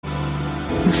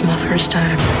This is my first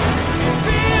time.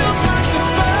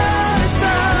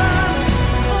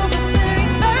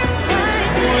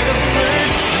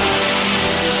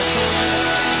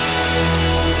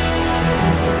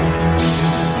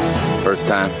 First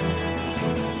time.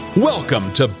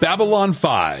 Welcome to Babylon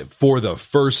 5 for the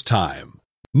first time,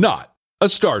 not a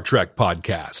Star Trek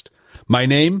podcast. My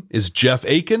name is Jeff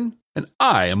Aiken, and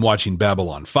I am watching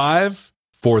Babylon 5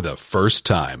 for the first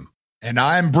time. And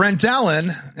I'm Brent Allen,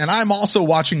 and I'm also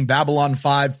watching Babylon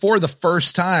 5 for the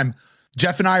first time.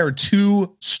 Jeff and I are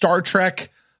two Star Trek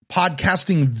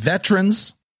podcasting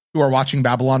veterans who are watching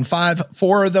Babylon 5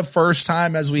 for the first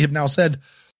time, as we have now said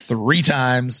 3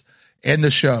 times in the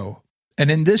show.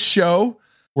 And in this show,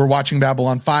 we're watching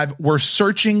Babylon 5. We're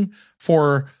searching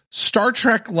for Star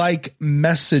Trek-like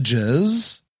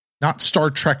messages, not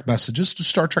Star Trek messages, to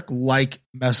Star Trek-like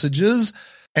messages,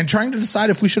 and trying to decide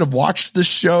if we should have watched this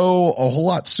show a whole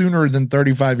lot sooner than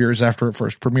 35 years after it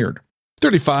first premiered.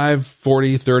 35,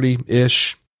 40,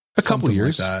 30-ish. A couple Something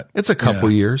years. like that. It's a couple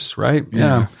years, right?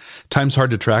 Yeah. Time's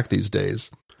hard to track these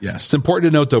days. Yes. It's important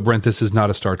to note, though, Brent, this is not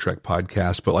a Star Trek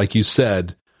podcast, but like you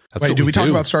said, that's Wait, what do we talk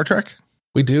about Star Trek?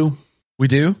 We do. We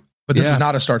do? But this Yeah. is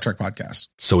not a Star Trek podcast.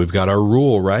 So we've got our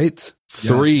rule, right?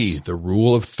 3, the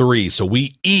rule of 3. So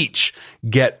we each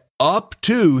get up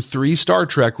to 3 Star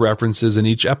Trek references in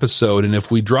each episode. And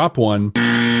if we drop one,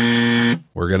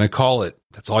 we're going to call it.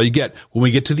 That's all you get. When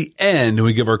we get to the end and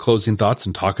we give our closing thoughts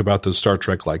and talk about those Star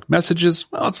Trek-like messages,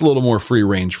 well, it's a little more free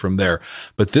range from there.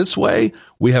 But this way,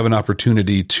 we have an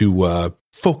opportunity to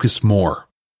focus more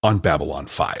on Babylon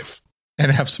 5.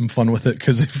 And have some fun with it,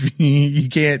 because if you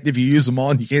use them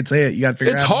all and you can't say it, you got to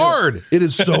figure It's out. hard. It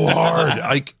is so hard.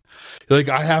 Like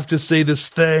I have to say this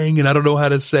thing and I don't know how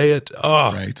to say it.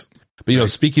 Oh, Right.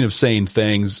 But speaking of saying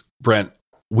things, Brent,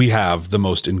 we have the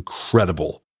most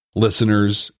incredible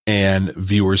listeners and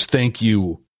viewers. Thank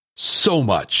you so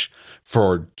much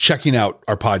for checking out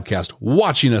our podcast,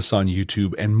 watching us on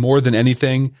YouTube, and more than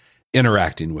anything,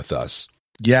 interacting with us.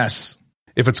 Yes.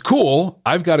 If it's cool,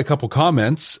 I've got a couple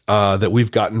comments that we've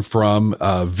gotten from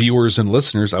viewers and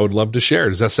listeners I would love to share.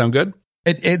 Does that sound good?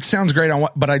 It sounds great,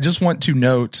 but I just want to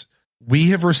note we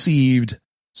have received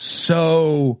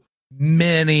so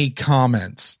many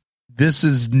comments. This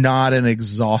is not an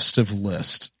exhaustive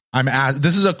list.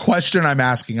 This is a question I'm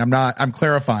asking. I'm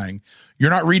clarifying. You're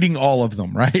not reading all of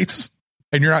them, right?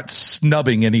 And you're not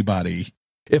snubbing anybody.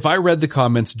 If I read the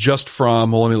comments just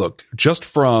from, let me look, just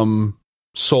from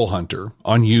Soul Hunter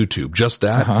on YouTube, just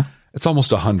that, it's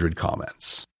almost 100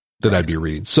 comments that I'd be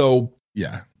reading. So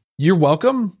yeah, you're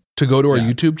welcome to go to our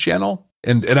YouTube channel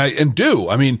and do.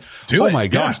 I mean, do my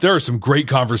gosh, there are some great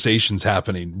conversations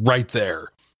happening right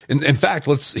there. In fact,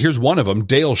 here's one of them.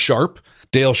 Dale Sharp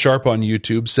on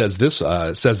YouTube says this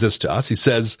to us. He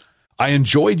says, I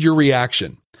enjoyed your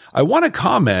reaction. I want to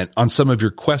comment on some of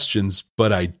your questions,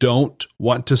 but I don't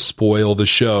want to spoil the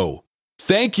show.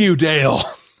 Thank you, Dale.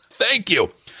 Thank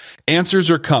you. Answers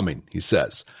are coming, he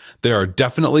says. There are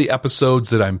definitely episodes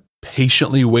that I'm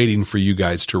patiently waiting for you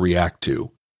guys to react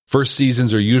to. First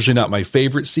seasons are usually not my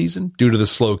favorite season due to the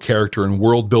slow character and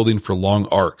world building for long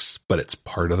arcs, but it's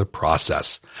part of the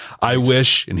process. I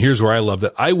wish, and here's where I love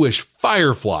that, I wish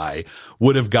Firefly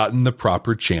would have gotten the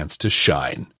proper chance to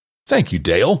shine. Thank you,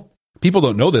 Dale. People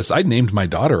don't know this. I named my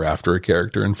daughter after a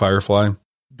character in Firefly.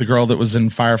 The girl that was in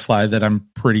Firefly that I'm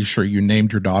pretty sure you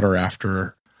named your daughter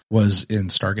after was in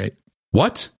Stargate.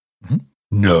 What? Mm-hmm.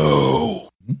 No.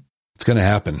 It's going to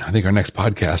happen. I think our next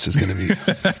podcast is going to be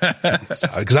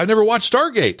because I've never watched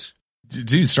Stargate.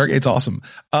 Dude, Stargate's awesome.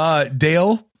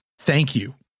 Dale, thank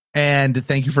you. And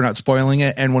thank you for not spoiling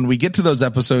it. And when we get to those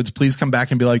episodes, please come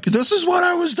back and be like, this is what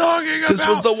I was talking about. This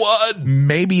was the one.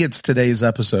 Maybe it's today's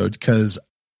episode, because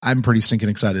I'm pretty stinking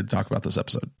excited to talk about this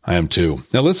episode. I am too.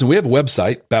 Now listen, we have a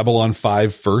website,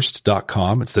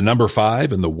 babylon5first.com. It's the number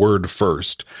 5 and the word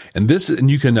first. And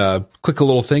you can click a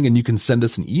little thing and you can send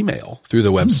us an email through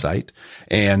the website.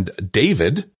 And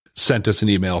David sent us an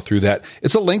email through that.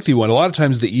 It's a lengthy one. A lot of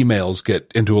times the emails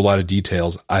get into a lot of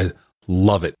details. I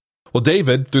love it. Well,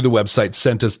 David through the website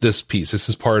sent us this piece. This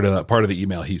is part of the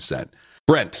email he sent.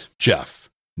 Brent, Jeff,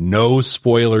 no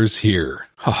spoilers here.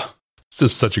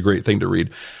 This is such a great thing to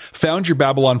read. Found your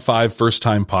Babylon 5 first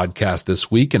time podcast this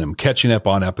week, and I'm catching up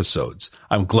on episodes.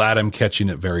 I'm glad I'm catching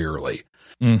it very early.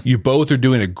 You both are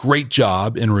doing a great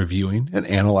job in reviewing and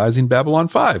analyzing Babylon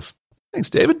 5. Thanks,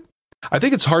 David. I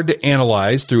think it's hard to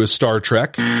analyze through a Star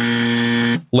Trek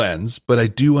lens, but I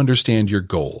do understand your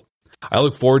goal. I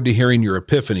look forward to hearing your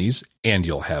epiphanies, and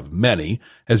you'll have many,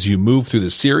 as you move through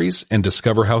the series and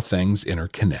discover how things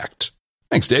interconnect.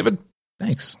 Thanks, David.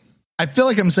 Thanks. I feel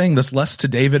like I'm saying this less to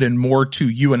David and more to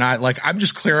you and I. Like, I'm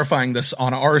just clarifying this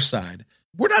on our side.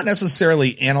 We're not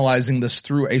necessarily analyzing this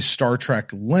through a Star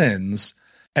Trek lens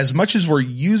as much as we're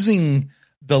using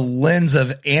the lens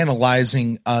of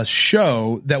analyzing a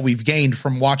show that we've gained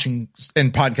from watching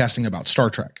and podcasting about Star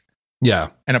Trek. Yeah.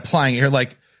 And applying it here.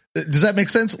 Like, does that make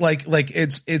sense? Like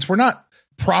it's, we're not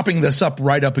propping this up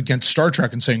right up against Star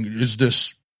Trek and saying, is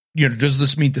this, does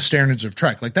this meet the standards of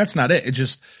Trek? Like, that's not it. It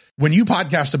just, when you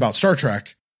podcast about Star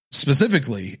Trek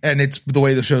specifically, and it's the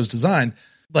way the show's designed,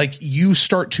 like, you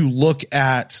start to look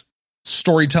at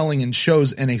storytelling and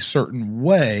shows in a certain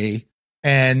way,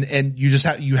 and you just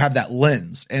have that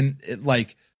lens, and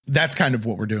that's kind of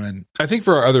what we're doing. I think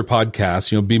for our other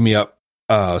podcasts, Beam Me Up,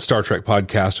 Star Trek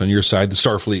podcast on your side, the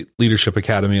Starfleet Leadership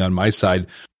Academy on my side,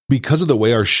 because of the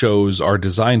way our shows are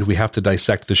designed, we have to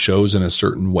dissect the shows in a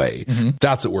certain way. Mm-hmm.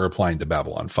 That's what we're applying to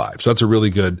Babylon 5. So that's a really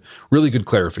good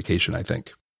clarification, I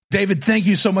think. David, thank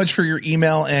you so much for your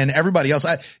email, and everybody else.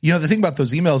 The thing about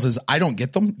those emails is I don't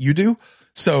get them. You do.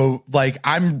 So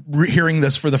I'm hearing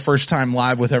this for the first time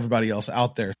live with everybody else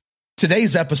out there.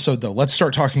 Today's episode, though, let's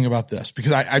start talking about this,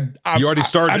 because you already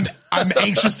started. I'm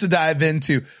anxious to dive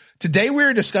into. Today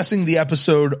we're discussing the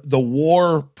episode, The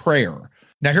War Prayer.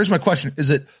 Now, here's my question. Is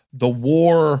it the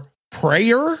war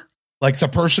prayer? Like the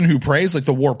person who prays, like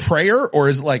the war prayer? Or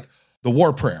is it like the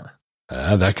war prayer?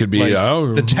 That could be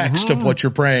the text of what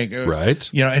you're praying. Right.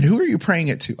 And who are you praying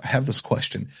it to? I have this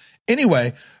question.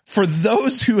 Anyway, for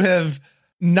those who have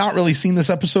not really seen this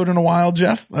episode in a while,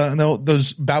 Jeff,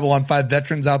 those Babylon 5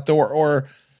 veterans out there, or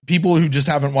people who just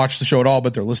haven't watched the show at all,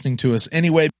 but they're listening to us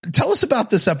anyway, tell us about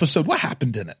this episode. What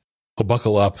happened in it? Well,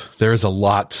 buckle up. There is a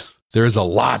lot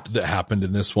that happened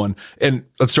in this one. And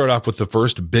let's start off with the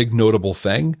first big notable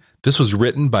thing. This was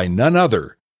written by none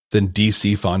other than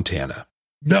DC Fontana.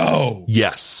 No.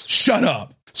 Yes. Shut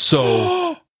up.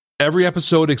 So every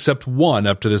episode except one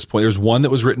up to this point, there's one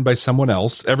that was written by someone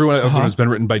else. Everyone has been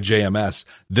written by JMS.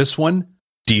 This one,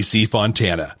 DC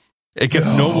Fontana. It gets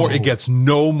It gets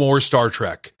no more Star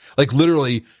Trek. Like,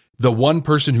 literally, the one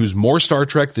person who's more Star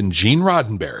Trek than Gene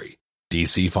Roddenberry,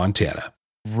 DC Fontana.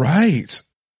 Right.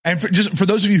 And for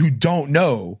those of you who don't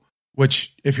know,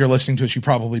 which if you're listening to us, you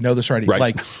probably know this already. Right.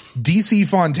 Like, DC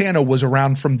Fontana was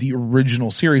around from the original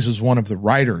series as one of the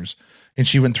writers, and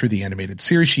she went through the animated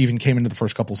series. She even came into the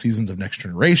first couple seasons of Next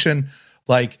Generation.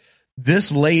 Like,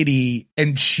 this lady,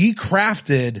 and she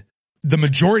crafted the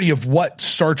majority of what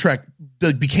Star Trek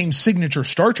became signature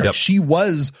Star Trek. Yep. She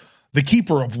was the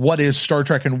keeper of what is Star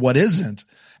Trek and what isn't.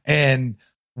 And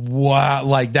wow,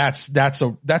 like that's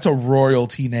a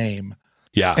royalty name.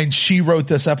 Yeah. And she wrote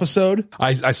this episode.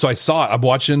 I saw it. I'm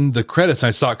watching the credits and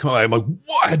I saw it come on. I'm like,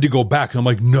 what? I had to go back and I'm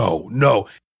like, no.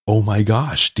 Oh my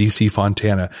gosh, DC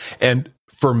Fontana. And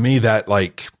for me, that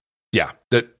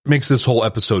makes this whole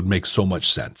episode make so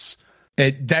much sense.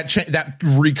 That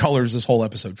recolors this whole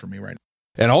episode for me right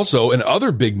now. And also, in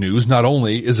other big news, not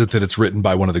only is it that it's written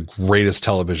by one of the greatest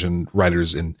television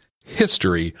writers in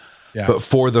history, but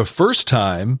for the first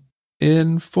time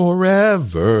in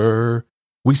forever,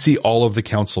 we see all of the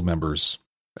council members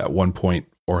at one point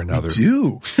or another. We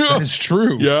do. That is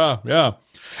true. Yeah.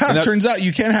 It turns out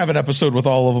you can have an episode with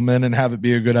all of them in and have it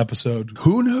be a good episode.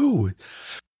 Who knew?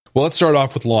 Well, let's start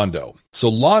off with Londo. So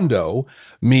Londo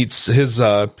meets his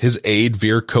aide,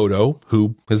 Veer Kodo,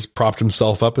 who has propped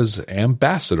himself up as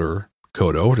Ambassador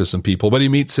Kodo to some people, but he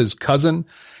meets his cousin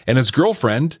and his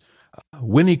girlfriend,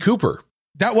 Winnie Cooper.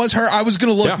 That was her. I was going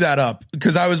to look that up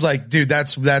because I was like, dude,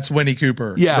 that's Winnie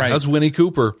Cooper. Yeah, right. That's Winnie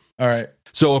Cooper. All right.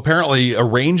 So apparently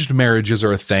arranged marriages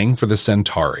are a thing for the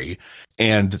Centauri,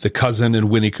 and the cousin and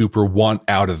Winnie Cooper want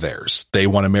out of theirs. They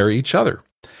want to marry each other.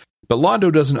 But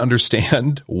Londo doesn't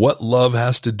understand what love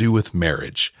has to do with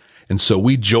marriage. And so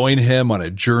we join him on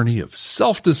a journey of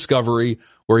self-discovery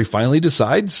where he finally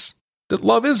decides that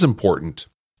love is important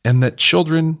and that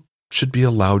children should be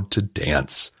allowed to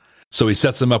dance. So he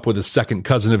sets them up with a second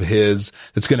cousin of his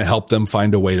that's going to help them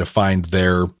find a way to find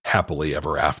their happily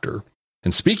ever after.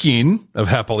 And speaking of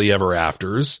happily ever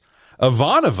afters,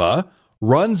 Ivanova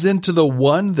runs into the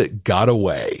one that got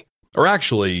away, or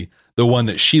actually the one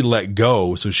that she let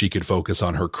go so she could focus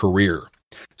on her career.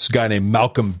 This guy named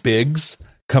Malcolm Biggs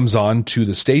comes on to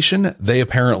the station. They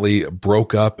apparently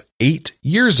broke up 8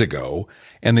 years ago,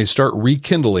 and they start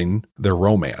rekindling their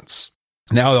romance.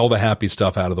 Now all the happy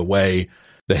stuff out of the way,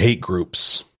 the hate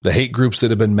groups that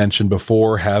have been mentioned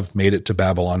before have made it to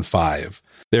Babylon 5.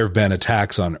 There have been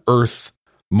attacks on Earth,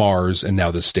 Mars, and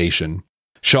now the station.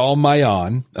 Shal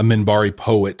Mayan, a Minbari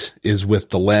poet, is with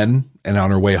Delenn, and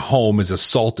on her way home is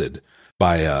assaulted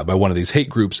by one of these hate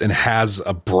groups and has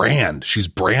a brand. She's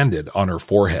branded on her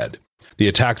forehead. The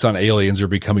attacks on aliens are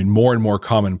becoming more and more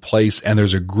commonplace, and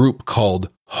there's a group called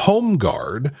Home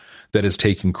Guard that is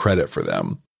taking credit for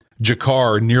them.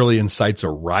 G'Kar nearly incites a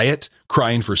riot,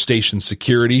 crying for station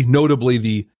security, notably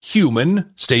the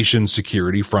human station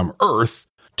security from Earth,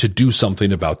 to do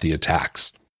something about the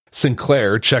attacks.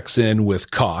 Sinclair checks in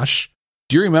with Kosh.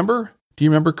 Do you remember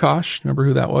Kosh? Remember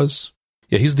who that was?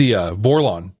 Yeah, he's the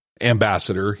Vorlon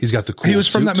ambassador. He's got the cool He was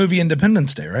from suit. that movie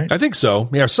Independence Day, right? I think so.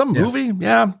 Yeah, some movie.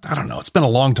 Yeah, I don't know. It's been a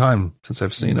long time since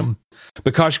I've seen him.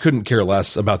 But Kosh couldn't care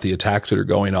less about the attacks that are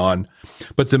going on.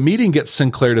 But the meeting gets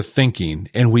Sinclair to thinking,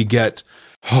 and we get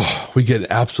an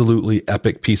absolutely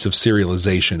epic piece of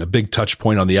serialization, a big touch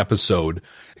point on the episode.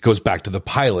 It goes back to the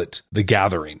pilot, The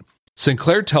Gathering.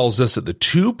 Sinclair tells us that the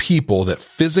two people that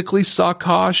physically saw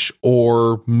Kosh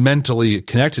or mentally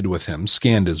connected with him,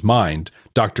 scanned his mind,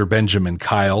 Dr. Benjamin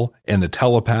Kyle and the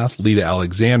telepath, Lita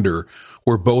Alexander,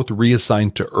 were both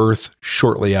reassigned to Earth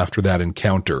shortly after that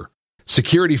encounter.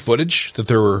 Security footage that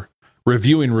they were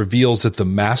reviewing reveals that the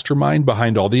mastermind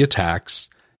behind all the attacks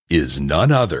is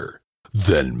none other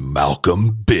than Malcolm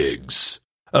Biggs,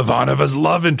 Ivanova's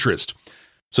love interest.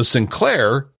 So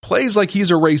Sinclair plays like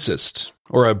he's a racist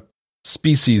or a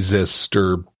speciesist,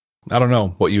 or I don't know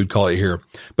what you'd call it here,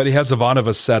 but he has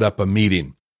Ivanova set up a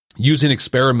meeting. Using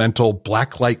experimental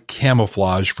blacklight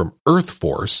camouflage from Earth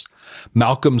Force,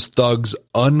 Malcolm's thugs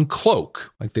uncloak,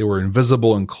 like they were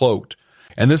invisible and cloaked.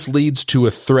 And this leads to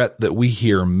a threat that we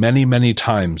hear many, many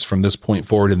times from this point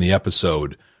forward in the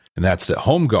episode, and that's that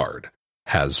Home Guard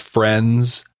has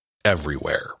friends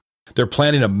everywhere. They're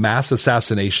planning a mass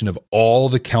assassination of all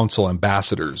the council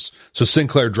ambassadors. So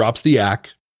Sinclair drops the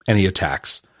act and he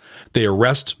attacks. They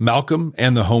arrest Malcolm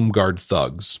and the Home Guard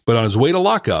thugs. But on his way to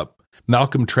lockup,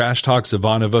 Malcolm trash talks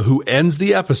Ivanova, who ends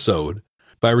the episode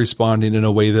by responding in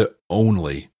a way that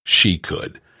only she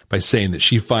could, by saying that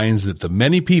she finds that the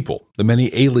many people, the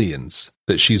many aliens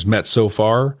that she's met so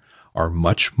far are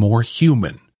much more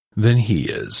human than he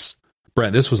is.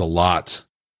 Brent, this was a lot.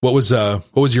 What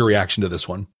was your reaction to this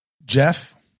one?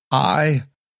 Jeff, I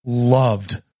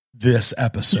loved this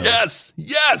episode. Yes.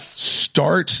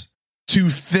 Start to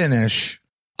finish,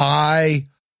 I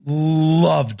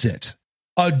loved it,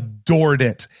 adored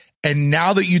it. And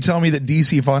now that you tell me that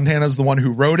DC Fontana is the one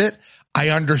who wrote it, I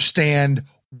understand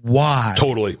why.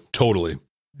 Totally.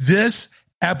 This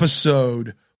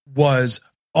episode was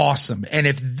awesome. And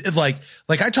if like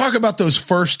I talk about those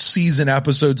first season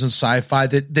episodes in sci-fi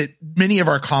that many of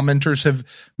our commenters have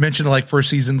mentioned, like first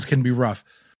seasons can be rough.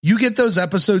 You get those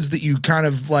episodes that you kind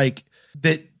of like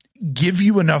that give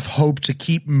you enough hope to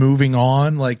keep moving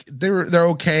on. Like they're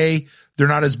okay. They're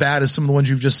not as bad as some of the ones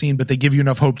you've just seen, but they give you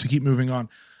enough hope to keep moving on.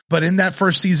 But in that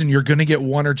first season, you're going to get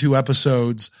one or two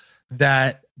episodes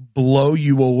that blow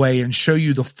you away and show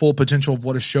you the full potential of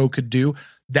what a show could do.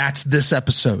 That's this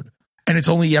episode. And it's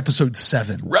only episode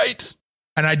 7. Right.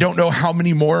 And I don't know how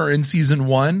many more are in season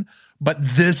 1, but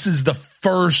this is the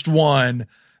first one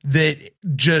that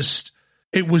just,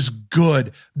 it was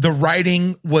good. The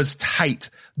writing was tight.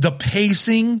 The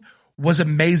pacing was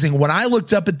amazing. When I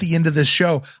looked up at the end of this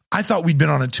show, I thought we'd been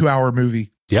on a 2-hour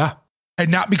movie. Yeah. And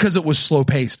not because it was slow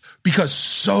paced, because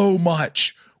so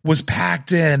much was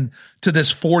packed in to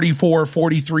this 44,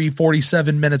 43,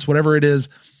 47 minutes, whatever it is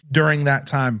during that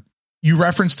time. You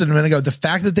referenced it a minute ago. The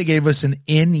fact that they gave us an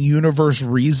in-universe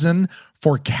reason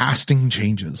for casting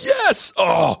changes. Yes.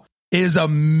 Oh, is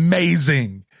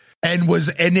amazing. And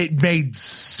it made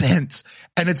sense.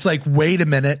 And it's like, wait a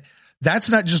minute. That's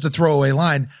not just a throwaway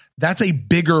line. That's a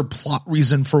bigger plot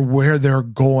reason for where they're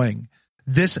going.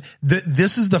 This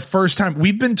is the first time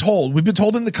we've been told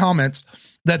in the comments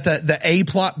that the A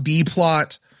plot, B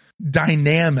plot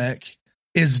dynamic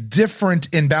is different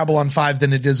in Babylon 5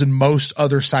 than it is in most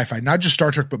other sci-fi, not just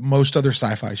Star Trek, but most other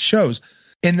sci-fi shows,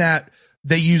 in that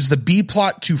they use the B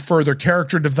plot to further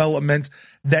character development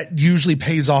that usually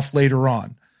pays off later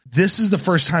on. This is the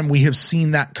first time we have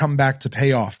seen that come back to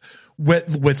pay off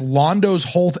with Londo's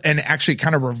whole, and actually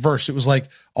kind of reversed. It was like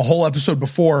a whole episode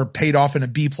before paid off in a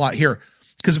B plot here.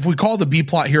 Because if we call the B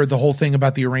plot here, the whole thing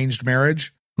about the arranged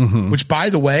marriage, which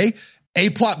by the way, A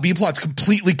plot, B plot's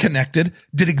completely connected,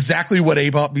 did exactly what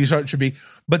A plot, B plot should be.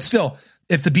 But still,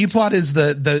 if the B plot is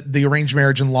the arranged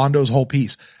marriage and Londo's whole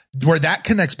piece, where that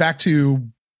connects back to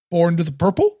Born to the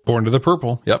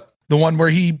Purple. Yep. The one where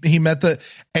he met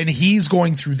and he's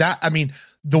going through that. I mean,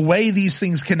 the way these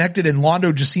things connected, and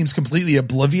Londo just seems completely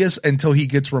oblivious until he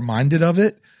gets reminded of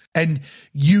it. And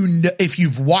you know, if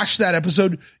you've watched that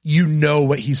episode, you know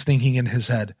what he's thinking in his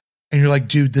head. And you're like,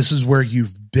 dude, this is where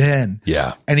you've been.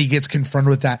 Yeah. And he gets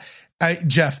confronted with that.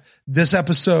 Jeff, this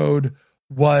episode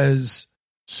was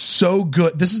so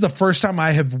good. This is the first time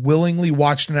I have willingly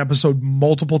watched an episode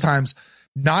multiple times,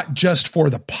 not just for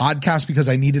the podcast because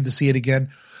I needed to see it again,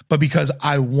 but because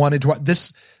I wanted to watch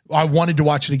this. I wanted to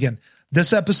watch it again.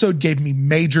 This episode gave me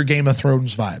major Game of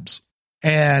Thrones vibes,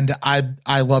 and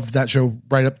I loved that show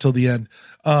right up till the end.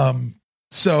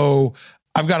 So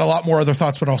I've got a lot more other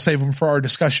thoughts, but I'll save them for our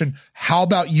discussion. How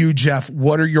about you, Jeff?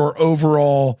 What are your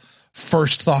overall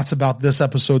first thoughts about this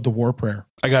episode, The War Prayer?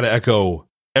 I got to echo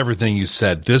everything you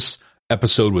said. This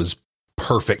episode was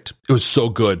perfect. It was so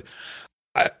good.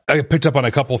 I picked up on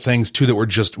a couple things too that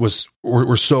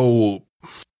were so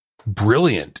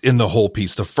brilliant in the whole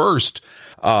piece. The first,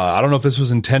 I don't know if this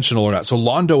was intentional or not. So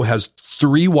Londo has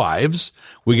 3 wives.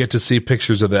 We get to see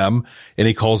pictures of them, and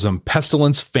he calls them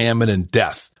pestilence, famine, and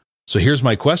death. So here's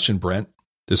my question, Brent.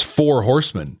 There's 4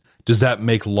 horsemen. Does that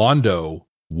make Londo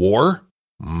war?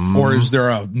 Or is there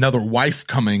another wife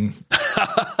coming?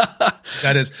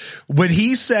 That is, when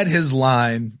he said his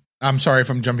line, I'm sorry if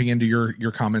I'm jumping into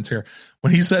your comments here.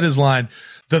 When he said his line,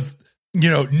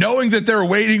 knowing that they're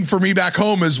waiting for me back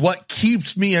home is what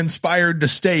keeps me inspired to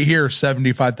stay here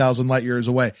 75,000 light years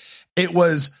away. It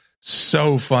was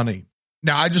so funny.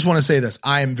 Now, I just want to say this.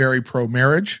 I am very pro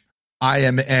marriage. I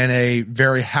am in a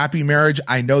very happy marriage.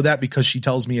 I know that because she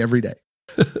tells me every day.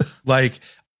 Like,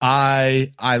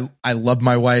 I love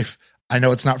my wife. I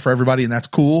know it's not for everybody, and that's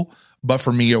cool, but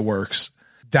for me, it works.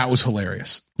 That was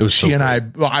hilarious. It was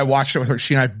I watched it with her.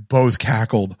 She and I both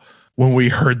cackled when we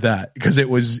heard that, because it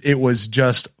was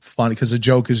just funny, because a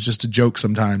joke is just a joke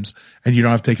sometimes, and you don't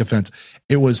have to take offense.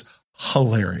 It was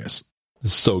hilarious.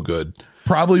 It's so good.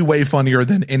 Probably way funnier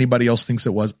than anybody else thinks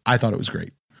it was. I thought it was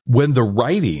great. When the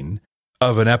writing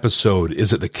of an episode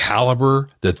is at the caliber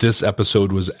that this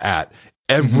episode was at,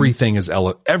 everything is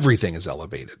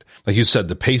elevated. Like you said,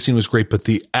 the pacing was great, but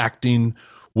the acting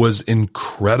was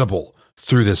incredible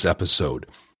through this episode.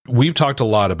 We've talked a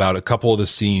lot about a couple of the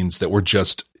scenes that were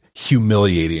just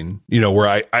humiliating,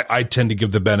 where I tend to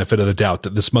give the benefit of the doubt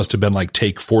that this must have been like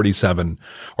take 47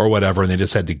 or whatever, and they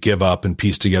just had to give up and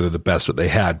piece together the best that they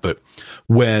had. But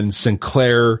when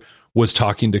Sinclair was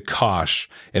talking to Kosh,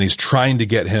 and he's trying to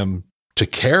get him to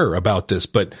care about this,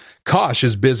 but Kosh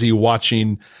is busy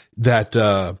watching that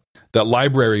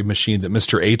library machine that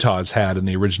Mr. Atoz had in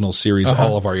the original series,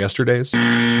 All of Our Yesterdays.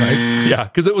 Right? Yeah,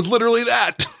 because it was literally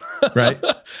that. Right.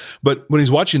 But when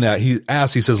he's watching that, he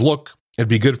says, look, it'd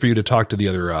be good for you to talk to the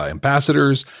other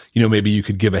ambassadors. Maybe you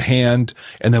could give a hand.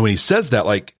 And then when he says that,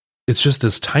 like, it's just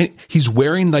this tiny, he's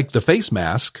wearing like the face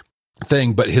mask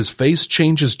thing, but his face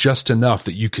changes just enough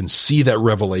that you can see that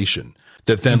revelation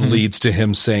that then leads to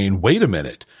him saying, wait a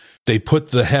minute, they put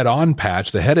the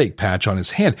headache patch on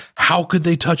his hand. How could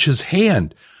they touch his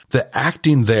hand? The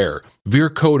acting there,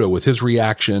 Vir Kota with his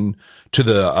reaction to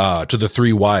the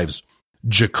 3 wives,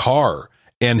 Jakar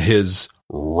and his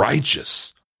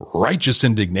righteous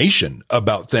indignation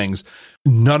about things.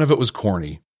 None of it was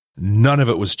corny. None of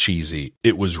it was cheesy.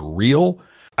 It was real.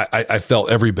 I felt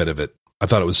every bit of it. I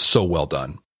thought it was so well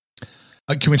done.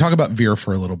 Can we talk about Vir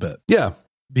for a little bit? Yeah.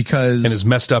 Because... And his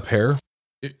messed up hair.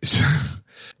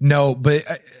 No, but...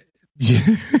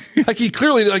 Like he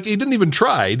clearly, like he didn't even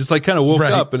try. He just like kind of woke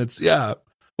up, and it's, yeah.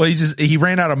 Well, he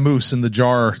ran out of mousse in the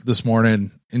jar this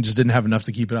morning and just didn't have enough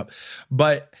to keep it up.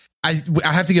 But I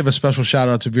have to give a special shout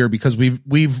out to Vir, because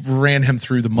we've ran him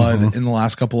through the mud in the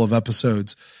last couple of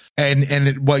episodes.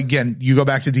 Again, you go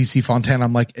back to DC Fontana.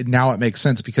 I'm like, now it makes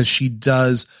sense, because she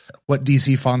does what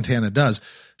DC Fontana does.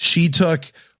 She took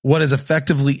what is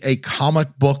effectively a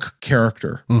comic book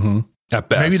character. At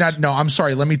best. Maybe not. No, I'm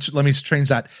sorry. Let me change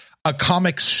that. A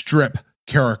comic strip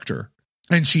character.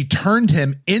 And she turned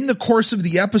him in the course of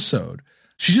the episode.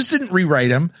 She just didn't rewrite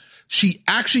him. She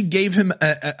actually gave him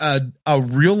a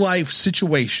real life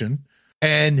situation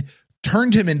and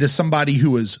turned him into somebody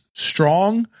who is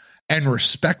strong and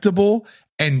respectable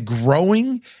and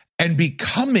growing and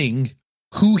becoming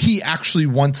who he actually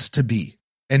wants to be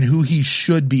and who he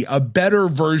should be, a better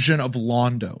version of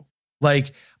Londo.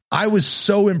 Like, I was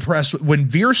so impressed when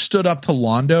Vir stood up to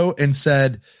Londo and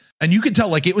said, and you could tell,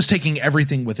 like, it was taking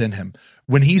everything within him.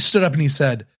 When he stood up and he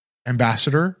said,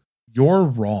 Ambassador, you're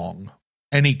wrong.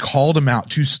 And he called him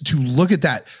out to look at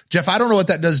that. Jeff, I don't know what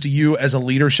that does to you as a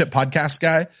leadership podcast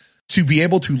guy, to be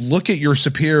able to look at your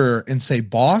superior and say,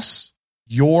 boss,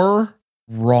 you're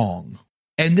wrong.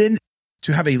 And then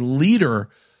to have a leader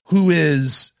who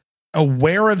is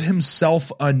aware of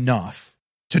himself enough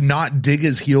to not dig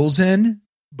his heels in,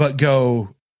 but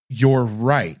go, you're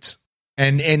right.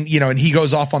 And he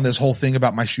goes off on this whole thing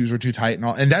about my shoes are too tight and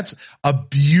all. And that's a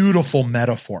beautiful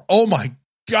metaphor. Oh my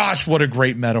gosh, what a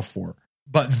great metaphor.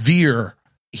 But Vir,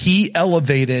 he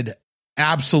elevated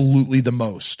absolutely the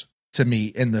most to me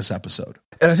in this episode.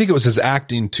 And I think it was his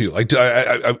acting too. Like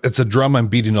it's a drum I'm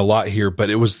beating a lot here, but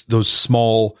it was those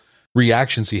small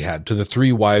reactions he had to the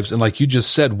three wives. And like you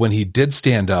just said, when he did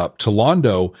stand up to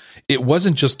Londo, it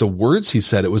wasn't just the words he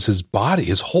said, it was his body,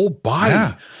 his whole body.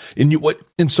 Yeah.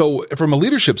 And so from a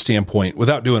leadership standpoint,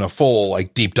 without doing a full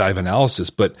like deep dive analysis,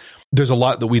 but there's a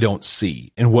lot that we don't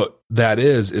see. And what that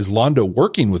is Londo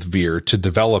working with Veer to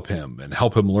develop him and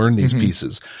help him learn these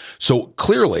pieces. So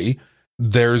clearly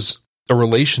there's a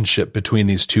relationship between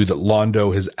these two that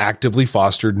Londo has actively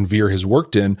fostered and Veer has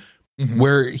worked in,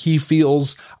 where he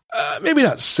feels maybe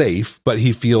not safe, but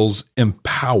he feels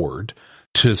empowered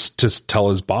to tell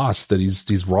his boss that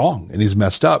he's wrong and he's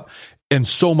messed up. And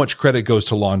so much credit goes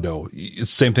to Londo. It's the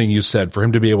same thing you said, for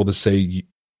him to be able to say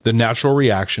the natural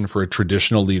reaction for a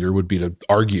traditional leader would be to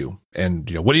argue. And,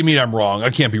 what do you mean I'm wrong? I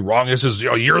can't be wrong. This is,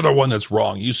 you're the one that's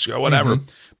wrong. You whatever.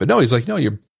 But no, he's like, no,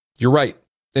 you're right.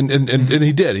 And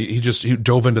he did. He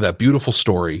dove into that beautiful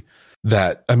story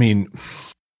that, I mean,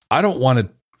 I don't want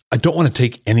to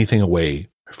take anything away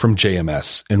from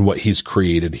JMS and what he's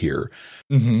created here.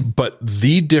 But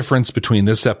the difference between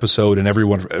this episode and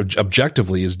everyone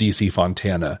objectively is DC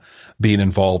Fontana being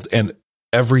involved, and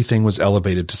everything was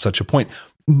elevated to such a point.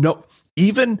 No,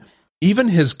 even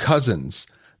his cousins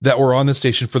that were on the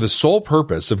station for the sole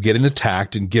purpose of getting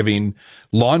attacked and giving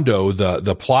Londo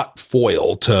the plot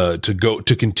foil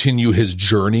to continue his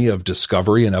journey of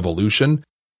discovery and evolution.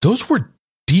 Those were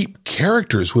deep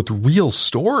characters with real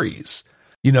stories.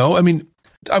 I mean,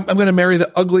 I'm going to marry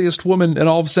the ugliest woman in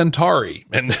all of Centauri,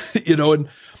 and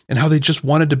and how they just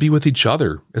wanted to be with each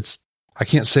other. I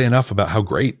can't say enough about how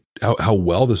great, how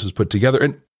well this was put together.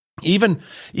 And even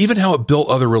how it built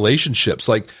other relationships.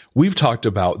 Like we've talked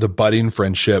about the budding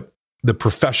friendship, the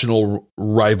professional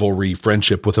rivalry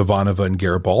friendship with Ivanova and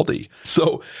Garibaldi.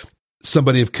 So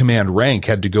somebody of command rank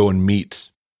had to go and meet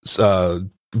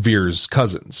Veer's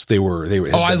cousins. They were.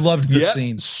 I loved this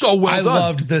scene. So well done.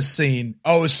 Loved this scene.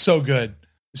 Oh, it was so good.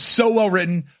 So well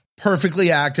written,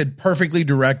 perfectly acted, perfectly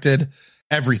directed,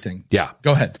 everything. Yeah.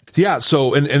 Go ahead. Yeah.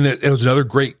 So, and it was another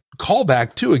great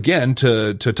callback too, again,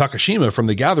 to Takashima from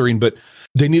The Gathering, but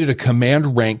they needed a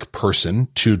command rank person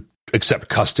to accept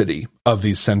custody of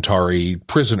these Centauri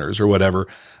prisoners or whatever.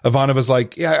 Ivanova's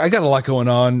like, yeah, I got a lot going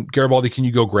on. Garibaldi, can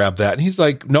you go grab that? And he's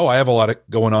like, no, I have a lot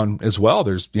going on as well.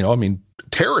 There's,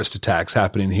 terrorist attacks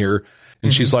happening here.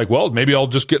 And she's like, well, maybe I'll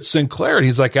just get Sinclair. And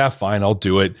he's like, fine, I'll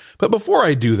do it. But before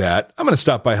I do that, I'm going to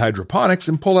stop by hydroponics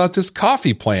and pull out this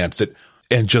coffee plant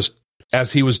and just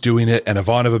as he was doing it and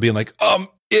Ivanova being like,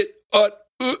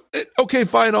 okay,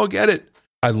 fine, I'll get it.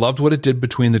 I loved what it did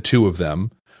between the two of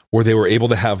them, where they were able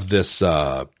to have this,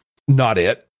 not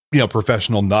it,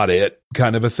 professional, not it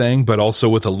kind of a thing, but also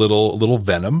with a little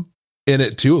venom in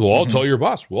it too. Well, I'll tell your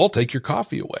boss, well, I'll take your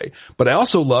coffee away. But I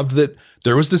also loved that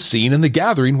there was the scene in The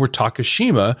Gathering where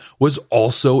Takashima was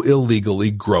also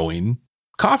illegally growing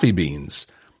coffee beans.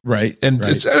 Right. And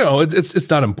right. It's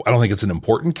not, I don't think it's an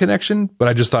important connection, but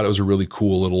I just thought it was a really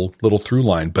cool little through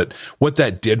line. But what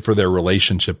that did for their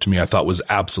relationship to me, I thought was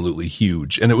absolutely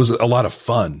huge. And it was a lot of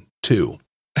fun too.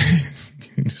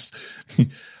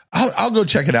 I'll go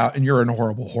check it out. And you're a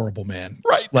horrible, horrible man.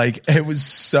 Right. Like it was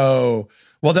so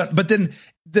well done. But then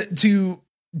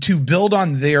to build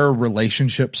on their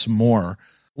relationships more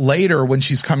later when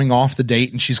she's coming off the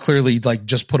date and she's clearly like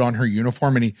just put on her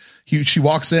uniform and she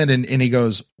walks in and he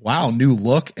goes, wow, new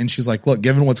look. And she's like, look,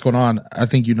 given what's going on, I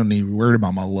think you don't need to be worried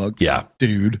about my look. Yeah,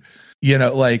 dude.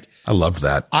 Like I loved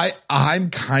that. I'm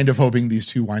kind of hoping these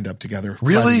two wind up together.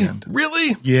 Really?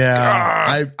 Really?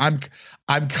 Yeah.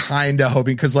 I'm kind of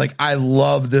hoping because like I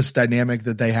love this dynamic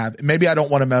that they have. Maybe I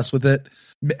don't want to mess with it.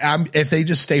 If they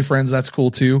just stay friends, that's cool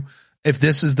too. If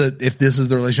this is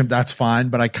the relationship, that's fine.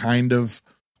 But I kind of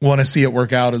want to see it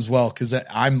work out as well because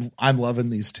I'm loving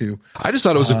these two. I just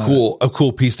thought it was a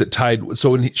cool piece that tied.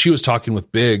 So when she was talking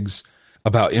with Biggs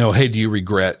about, hey, do you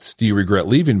regret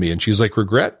leaving me? And she's like,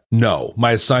 regret? No,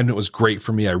 my assignment was great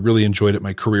for me. I really enjoyed it.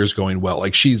 My career's going well.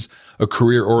 Like she's a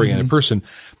career oriented person,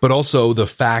 but also the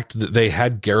fact that they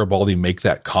had Garibaldi make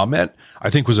that comment,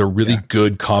 I think was a really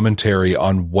good commentary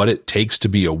on what it takes to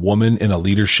be a woman in a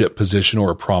leadership position or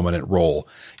a prominent role.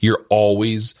 You're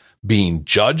always being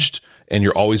judged and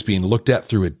you're always being looked at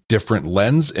through a different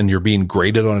lens and you're being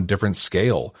graded on a different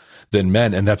scale than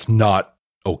men. And that's not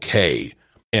okay.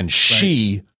 And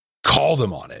she called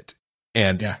him on it.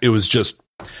 And it was just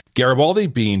Garibaldi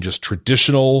being just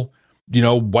traditional,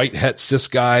 white het cis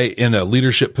guy in a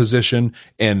leadership position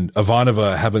and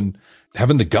Ivanova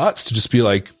having the guts to just be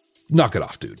like, knock it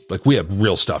off, dude. Like we have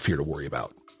real stuff here to worry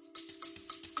about.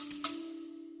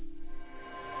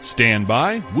 Stand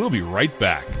by, we'll be right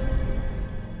back.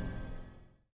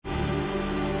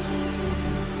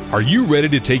 Are you ready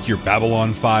to take your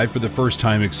Babylon 5 for the first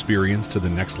time experience to the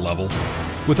next level?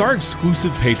 With our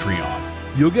exclusive Patreon,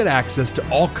 you'll get access to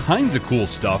all kinds of cool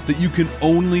stuff that you can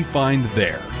only find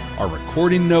there. Our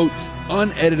recording notes,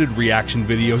 unedited reaction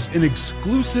videos, an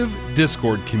exclusive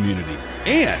Discord community,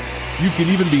 and you can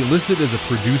even be listed as a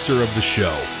producer of the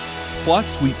show.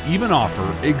 Plus, we even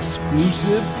offer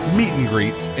exclusive meet and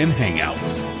greets and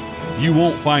hangouts. You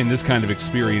won't find this kind of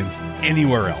experience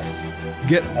anywhere else.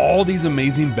 Get all these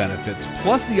amazing benefits,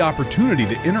 plus the opportunity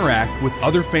to interact with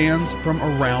other fans from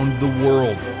around the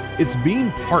world. It's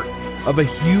being part of a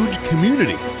huge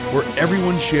community where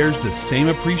everyone shares the same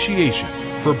appreciation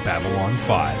for Babylon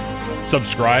 5.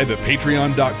 Subscribe at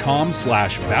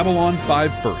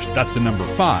patreon.com/Babylon5First. That's the number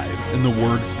 5 and the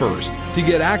word first to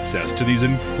get access to these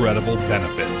incredible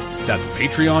benefits. That's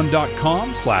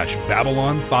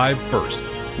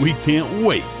patreon.com/Babylon5First. We can't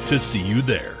wait to see you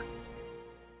there.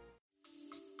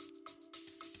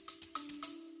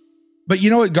 But you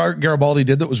know what Garibaldi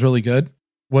did that was really good?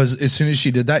 Was as soon as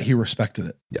she did that, he respected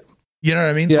it. Yeah. You know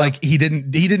what I mean? Yeah. Like he didn't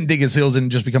dig his heels in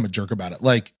and just become a jerk about it.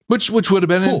 Like Which would have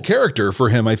been in character for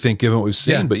him, I think, given what we've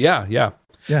seen. Yeah. But yeah.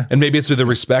 And maybe it's the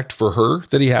respect for her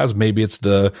that he has. Maybe it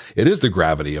is the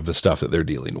gravity of the stuff that they're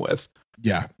dealing with.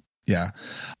 Yeah.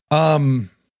 I want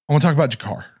to talk about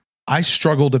G'Kar. I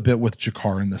struggled a bit with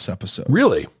G'Kar in this episode.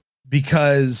 Really?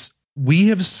 Because we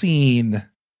have seen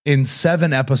in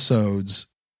 7 episodes,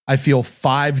 I feel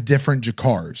 5 different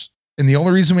G'Kars. And the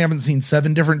only reason we haven't seen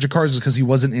 7 different G'Kars is because he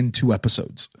wasn't in 2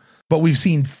 episodes. But we've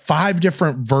seen 5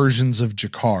 different versions of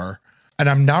G'Kar. And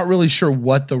I'm not really sure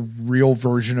what the real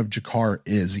version of G'Kar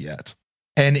is yet.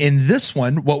 And in this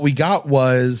one, what we got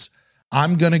was,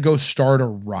 I'm going to go start a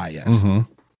riot. Mm-hmm.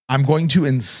 I'm going to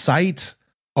incite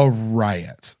a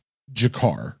riot,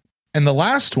 G'Kar. And the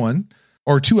last one,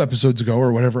 or 2 episodes ago,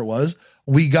 or whatever it was,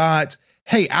 we got,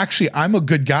 hey, actually, I'm a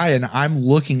good guy and I'm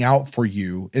looking out for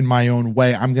you in my own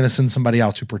way. I'm going to send somebody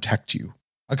out to protect you.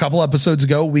 A couple episodes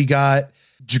ago, we got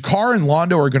G'Kar and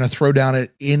Londo are going to throw down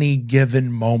at any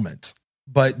given moment.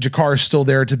 But G'Kar is still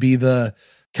there to be the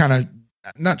kind of,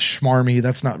 not schmarmy,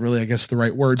 that's not really, I guess, the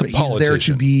right word, but he's there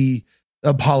to be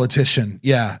a politician.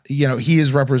 Yeah. You know, he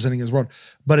is representing his world.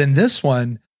 But in this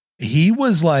one, he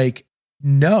was like,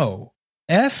 no,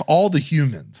 F all the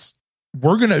humans.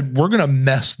 We're going to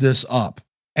mess this up.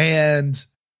 And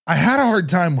I had a hard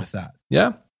time with that.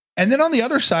 Yeah. And then on the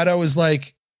other side, I was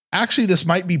like, actually, this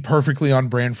might be perfectly on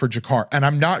brand for G'Kar. And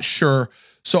I'm not sure.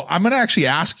 So I'm going to actually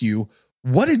ask you,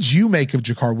 what did you make of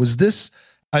G'Kar? Was this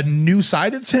a new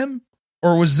side of him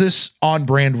or was this on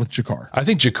brand with G'Kar? I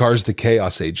think G'Kar's the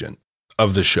chaos agent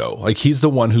of the show. Like he's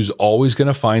the one who's always going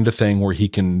to find a thing where he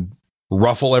can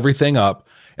ruffle everything up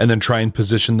and then try and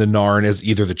position the Narn as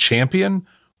either the champion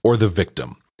or the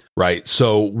victim. Right.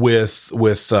 So with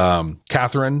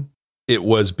Catherine, it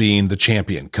was being the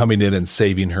champion, coming in and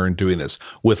saving her and doing this.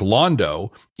 With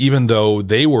Londo, even though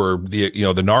they were the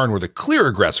Narn were the clear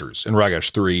aggressors in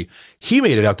Ragash 3, he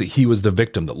made it out that he was the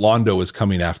victim, that Londo was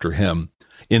coming after him.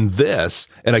 In this,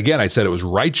 and again, I said it was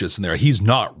righteous in there. He's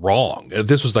not wrong.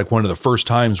 This was like one of the first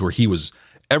times where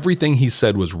everything he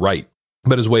said was right,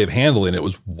 but his way of handling it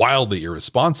was wildly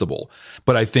irresponsible.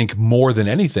 But I think more than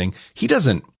anything, he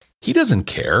doesn't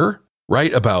care,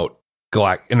 right, about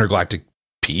intergalactic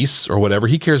peace or whatever.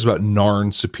 He cares about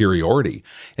Narn superiority.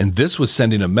 And this was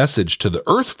sending a message to the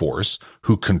Earth Force,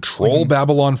 who control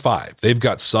Babylon 5. They've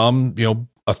got some,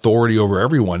 authority over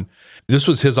everyone. This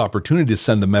was his opportunity to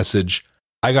send the message,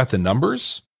 I got the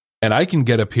numbers and I can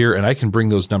get up here and I can bring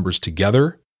those numbers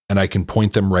together and I can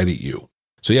point them right at you.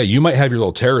 So yeah, you might have your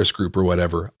little terrorist group or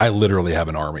whatever. I literally have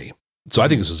an army. So I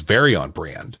think this was very on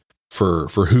brand for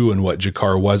who and what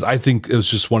G'Kar was. I think it was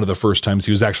just one of the first times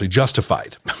he was actually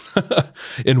justified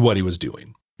in what he was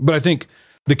doing. But I think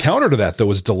the counter to that though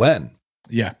was Delenn.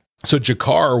 Yeah. So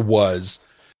G'Kar was,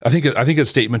 I think a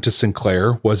statement to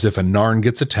Sinclair was, if a Narn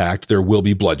gets attacked, there will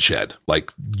be bloodshed.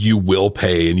 Like, you will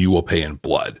pay and you will pay in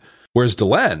blood. Whereas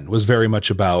Delenn was very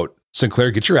much about, Sinclair,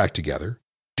 get your act together,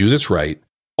 do this right.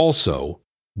 Also,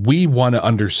 we want to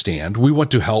understand, we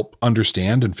want to help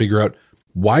understand and figure out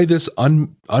why this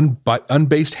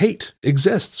unbased hate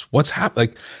exists. What's happening?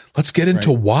 Like, let's get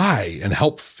into why and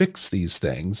help fix these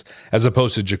things, as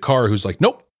opposed to G'Kar, who's like,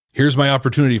 nope, here's my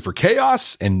opportunity for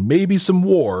chaos and maybe some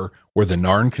war where the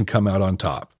Narn can come out on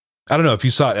top. I don't know if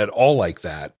you saw it at all like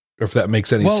that, or if that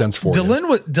makes any sense for you.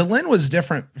 Delenn was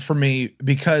different for me,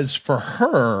 because for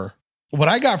her, what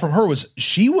I got from her was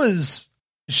she was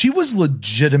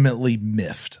legitimately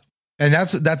miffed. And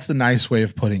that's the nice way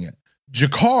of putting it.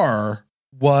 G'Kar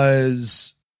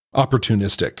was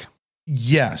Opportunistic.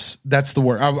 Yes, that's the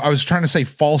word. I was trying to say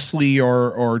falsely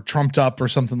or trumped up or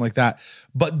something like that.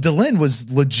 But Delenn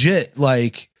was legit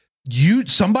like,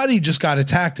 somebody just got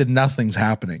attacked and nothing's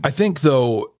happening. I think,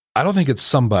 though, I don't think it's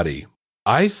somebody.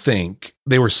 I think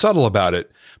they were subtle about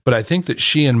it, but I think that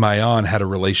she and Mayan had a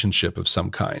relationship of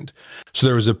some kind. So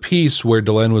there was a piece where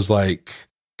Delenn was like,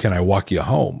 can I walk you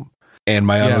home? And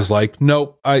Mayan was like,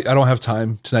 nope, I don't have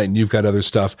time tonight and you've got other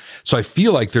stuff. So I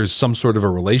feel like there's some sort of a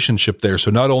relationship there.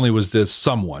 So not only was this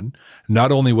someone,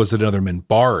 not only was it another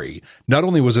Minbari, not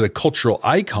only was it a cultural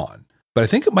icon, but I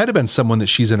think it might have been someone that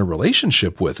she's in a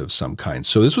relationship with of some kind.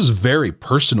 So this was very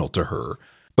personal to her.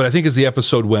 But I think as the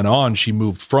episode went on, she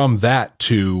moved from that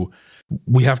to,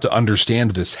 we have to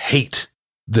understand this hate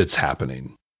that's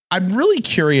happening. I'm really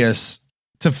curious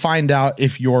to find out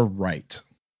if you're right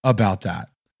about that.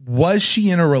 Was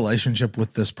she in a relationship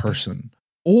with this person?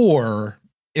 Or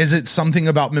is it something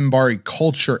about Minbari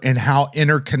culture and how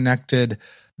interconnected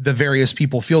the various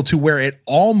people feel to where it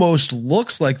almost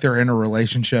looks like they're in a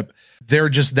relationship? They're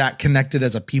just that connected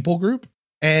as a people group.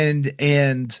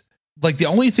 And like the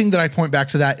only thing that I point back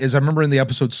to that is I remember in the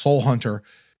episode Soul Hunter,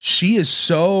 she is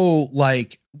so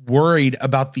like worried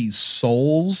about these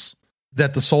souls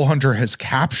that the Soul Hunter has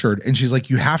captured. And she's like,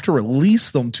 you have to release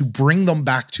them to bring them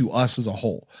back to us as a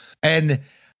whole. And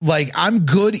like, I'm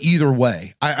good either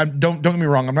way. I don't get me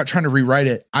wrong. I'm not trying to rewrite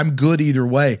it. I'm good either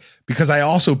way, because I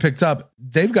also picked up,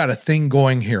 they've got a thing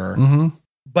going here. Mm-hmm.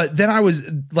 But then I was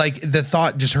like, the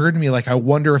thought just heard me. Like, I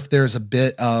wonder if there's a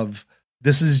bit of,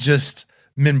 this is just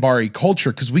Minbari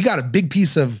culture. Cause we got a big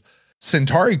piece of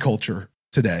Centauri culture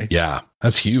today. Yeah.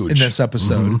 That's huge in this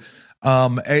episode.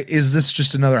 Mm-hmm. Is this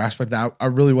just another aspect that I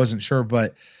really wasn't sure,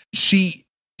 but she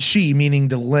meaning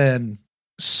Delenn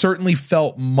certainly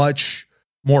felt much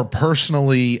more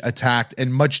personally attacked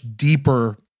and much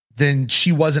deeper than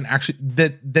she wasn't actually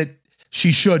that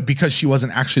she should, because she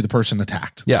wasn't actually the person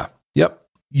attacked. Yeah. Yep.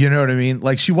 You know what I mean?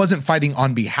 Like, she wasn't fighting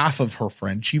on behalf of her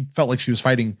friend. She felt like she was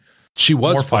fighting. She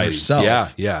was more fighting for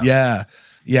herself. Yeah.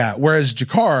 Whereas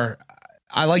G'Kar,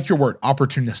 I like your word,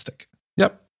 opportunistic.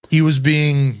 Yep. He was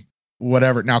being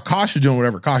whatever. Now Kosh is doing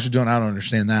whatever Kosh is doing. I don't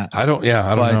understand that. I don't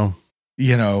know.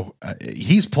 You know,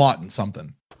 he's plotting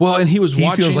something. Well, and he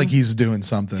feels like he's doing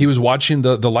something. He was watching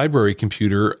the library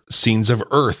computer scenes of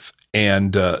Earth,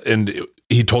 and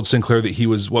he told Sinclair that he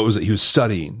was he was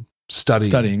studying.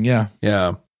 Yeah.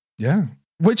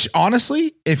 Which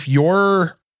honestly, if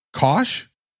you're Kosh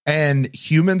and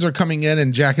humans are coming in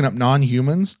and jacking up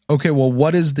non-humans, okay, well,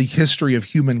 what is the history of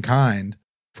humankind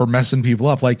for messing people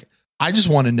up? Like, I just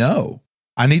want to know.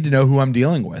 I need to know who I'm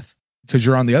dealing with, because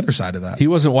you're on the other side of that. He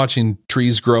wasn't watching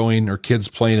trees growing or kids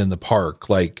playing in the park.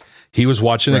 Like, he was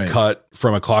watching a cut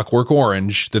from A Clockwork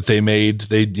Orange that they made.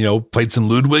 They, played some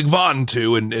Ludwig von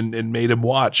to and made him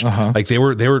watch. Uh-huh. Like he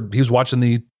was watching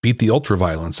the Beat the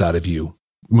Ultraviolence Out of You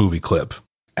movie clip.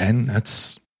 And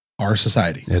that's our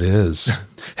society. It is.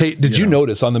 Hey, did you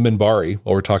notice on the Minbari,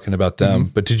 while we're talking about them,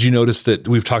 but did you notice that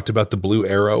we've talked about the blue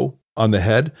arrow on the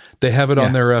head? They have it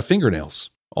on their fingernails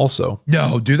also.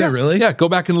 No, do they really? Yeah. Go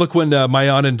back and look when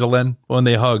Mayan and Delenn, when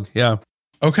they hug. Yeah.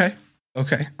 Okay. I'm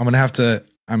going to have to,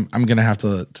 I'm going to have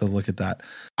to look at that.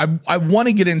 I want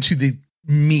to get into the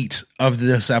meat of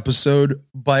this episode,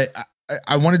 but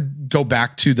I want to go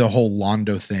back to the whole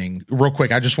Londo thing real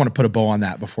quick. I just want to put a bow on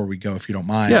that before we go, if you don't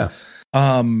mind. Yeah.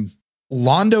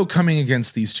 Londo coming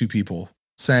against these two people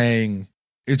saying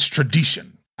it's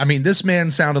tradition. I mean, this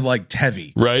man sounded like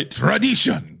Tevi. Right.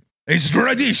 Tradition. It's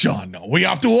tradition. We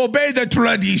have to obey the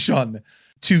tradition.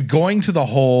 To going to the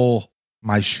whole,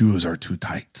 my shoes are too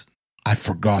tight. I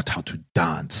forgot how to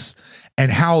dance.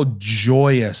 And how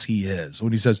joyous he is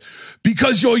when he says,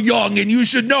 because you're young and you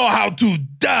should know how to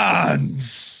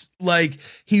dance. Like,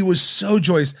 he was so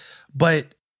joyous. But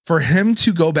for him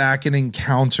to go back and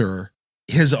encounter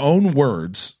his own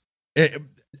words,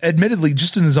 admittedly,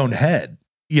 just in his own head,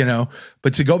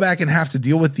 but to go back and have to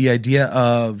deal with the idea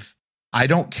of, I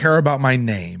don't care about my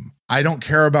name. I don't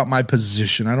care about my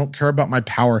position. I don't care about my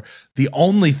power. The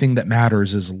only thing that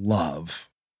matters is love.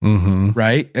 Mm-hmm.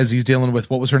 Right? As he's dealing with,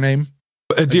 what was her name?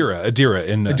 Adira.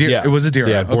 It was Adira.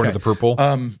 Yeah, Born of the Purple.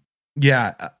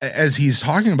 As he's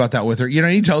talking about that with her,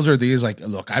 he tells her that he's like,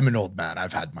 look, I'm an old man.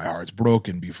 I've had my hearts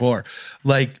broken before.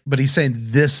 But he's saying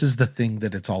this is the thing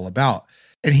that it's all about.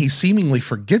 And he seemingly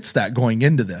forgets that going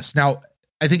into this. Now,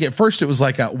 I think at first it was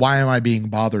like, why am I being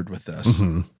bothered with this?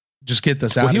 Mm-hmm. Just get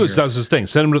this out of here. That was his thing.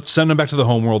 Send him back to the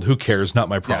homeworld. Who cares? Not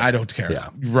my problem. Yeah, I don't care. Yeah.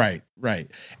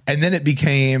 Right. And then it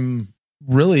became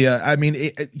really,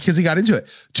 because he got into it.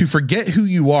 To forget who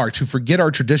you are, to forget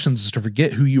our traditions, is to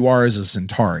forget who you are as a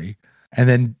Centauri. And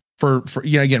then for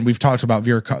again, we've talked about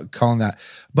Vera calling that,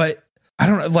 but I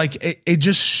don't know, like it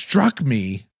just struck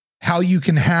me how you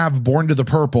can have Born to the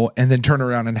Purple and then turn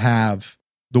around and have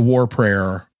the War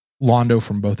Prayer Londo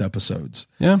from both episodes.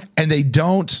 Yeah. And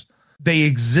they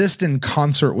exist in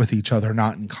concert with each other,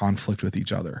 not in conflict with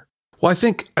each other. Well, I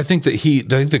think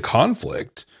that the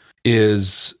conflict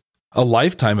is a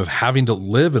lifetime of having to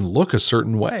live and look a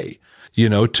certain way,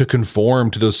 to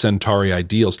conform to those Centauri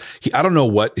ideals. I don't know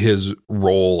what his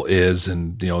role is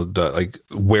and,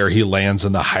 where he lands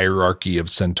in the hierarchy of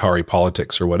Centauri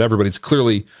politics or whatever, but he's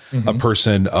clearly a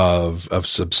person of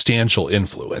substantial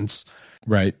influence.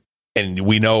 Right. And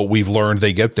we've learned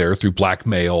they get there through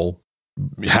blackmail,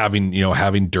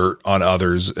 having dirt on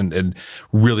others and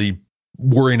really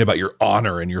worrying about your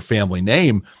honor and your family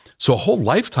name. So a whole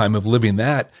lifetime of living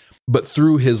that, but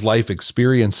through his life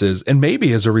experiences and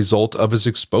maybe as a result of his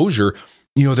exposure,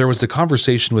 there was the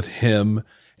conversation with him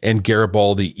and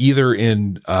Garibaldi either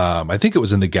in, I think it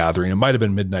was in The Gathering, it might've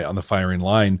been Midnight on the Firing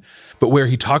Line, but where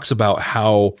he talks about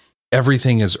how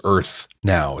everything is Earth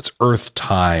now. It's Earth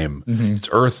time. It's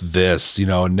Earth this,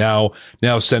 now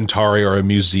Centauri are a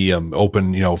museum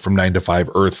open, from 9 to 5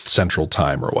 Earth Central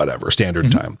Time or whatever,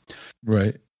 Standard Time.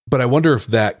 Right. But I wonder if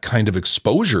that kind of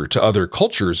exposure to other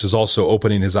cultures is also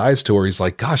opening his eyes to where he's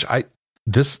like, gosh,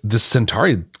 this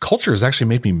Centauri culture has actually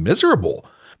made me miserable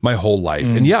my whole life.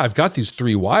 And yeah, I've got these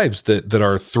 3 wives that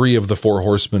are 3 of the 4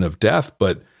 horsemen of death,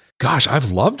 but gosh,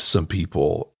 I've loved some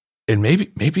people. And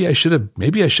maybe I should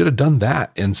have done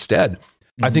that instead.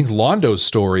 I think Londo's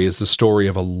story is the story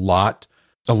of a lot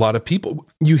of people.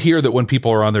 You hear that when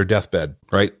people are on their deathbed,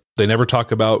 right? They never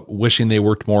talk about wishing they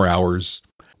worked more hours,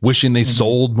 wishing they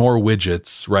sold more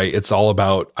widgets, right? It's all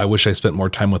about, I wish I spent more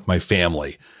time with my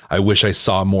family. I wish I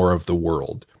saw more of the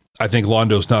world. I think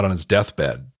Londo's not on his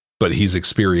deathbed, but he's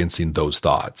experiencing those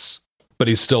thoughts. But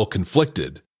he's still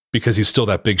conflicted because he's still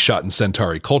that big shot in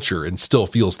Centauri culture and still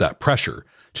feels that pressure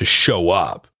to show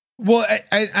up. Well,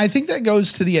 I think that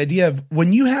goes to the idea of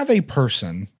when you have a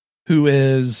person who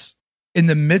is in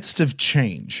the midst of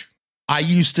change. I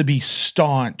used to be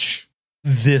staunch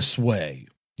this way,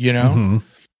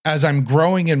 as I'm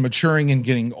growing and maturing and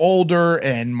getting older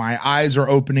and my eyes are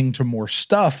opening to more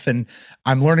stuff and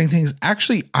I'm learning things.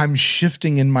 Actually, I'm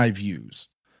shifting in my views.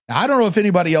 Now, I don't know if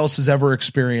anybody else has ever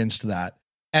experienced that.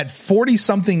 At 40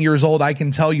 something years old, I can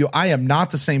tell you I am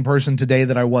not the same person today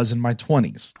that I was in my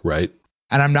 20s. Right.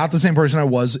 And I'm not the same person I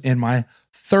was in my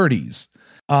 30s.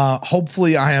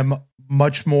 Hopefully I am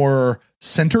much more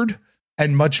centered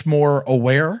and much more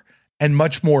aware and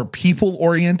much more people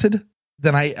oriented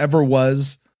than I ever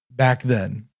was back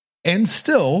then. And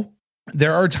still,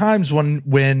 there are times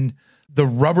when the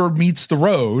rubber meets the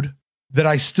road that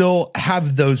I still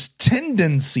have those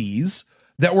tendencies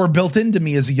that were built into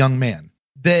me as a young man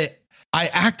that I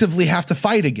actively have to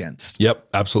fight against. Yep,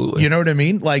 absolutely. You know what I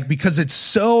mean? Like, because it's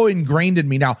so ingrained in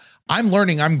me. Now I'm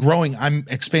learning, I'm growing, I'm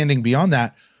expanding beyond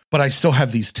that, but I still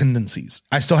have these tendencies.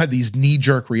 I still have these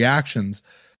knee-jerk reactions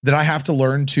that I have to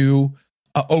learn to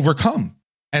overcome.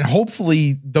 And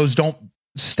hopefully those don't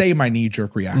stay my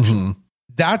knee-jerk reaction.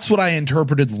 That's what I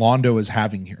interpreted Londo as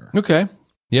having here. Okay.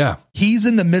 Yeah. He's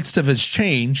in the midst of his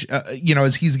change,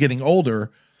 as he's getting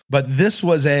older, but this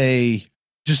was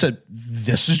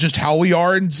this is just how we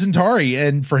are in Centauri.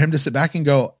 And for him to sit back and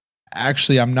go,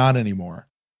 actually, I'm not anymore.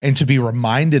 And to be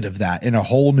reminded of that in a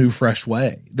whole new, fresh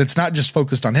way, that's not just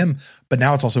focused on him, but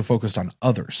now it's also focused on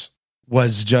others,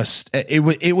 was just,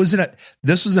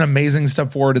 this was an amazing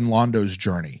step forward in Londo's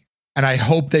journey. And I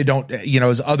hope they don't,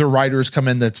 as other writers come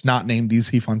in that's not named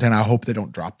DC Fontana, I hope they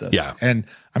don't drop this. Yeah. And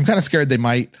I'm kind of scared they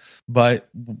might, but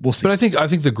we'll see. But I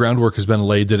think the groundwork has been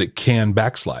laid that it can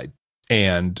backslide.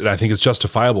 And I think it's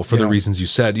justifiable for the reasons you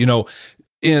said.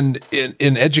 In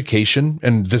education,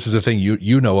 and this is a thing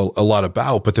you know a lot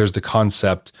about, but there's the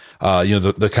concept,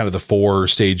 the kind of the 4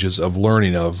 stages of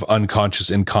learning of unconscious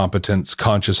incompetence,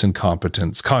 conscious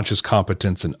incompetence, conscious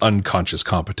competence, and unconscious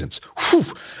competence. Whew,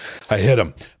 I hit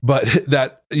them. But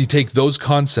that you take those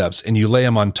concepts and you lay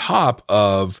them on top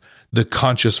of the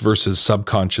conscious versus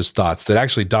subconscious thoughts that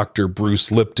actually Dr. Bruce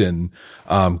Lipton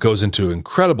goes into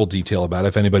incredible detail about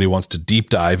if anybody wants to deep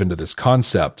dive into this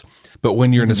concept. But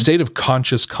when you're in a state of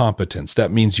conscious competence,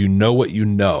 that means you know what you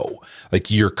know.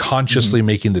 Like you're consciously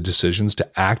making the decisions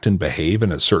to act and behave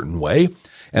in a certain way.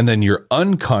 And then your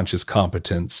unconscious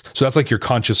competence. So that's like your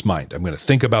conscious mind. I'm going to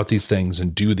think about these things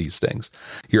and do these things.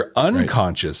 Your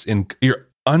unconscious your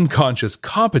unconscious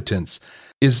competence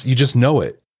is you just know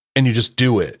it and you just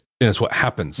do it. And it's what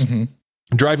happens.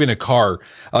 driving a car,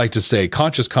 I like to say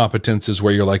conscious competence is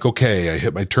where you're like, okay, I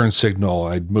hit my turn signal.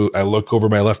 I look over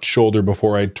my left shoulder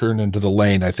before I turn into the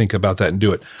lane. I think about that and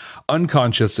do it.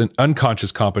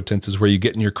 Unconscious competence is where you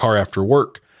get in your car after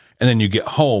work and then you get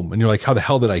home and you're like, how the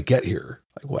hell did I get here?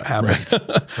 Like, what happened?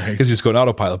 Right. Because you just go on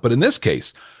autopilot. But in this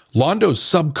case, Londo's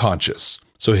subconscious.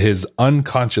 So his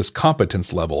unconscious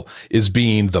competence level is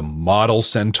being the model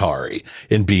Centauri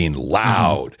and being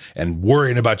loud and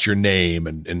worrying about your name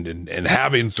and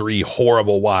having 3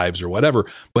 horrible wives or whatever.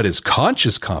 But his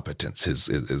conscious competence,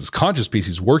 his conscious piece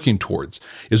he's working towards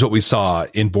is what we saw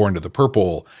in Born to the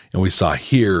Purple and we saw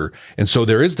here. And so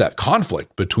there is that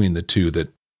conflict between the two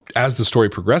that as the story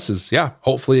progresses,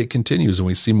 hopefully it continues and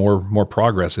we see more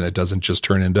progress and it doesn't just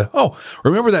turn into, oh,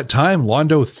 remember that time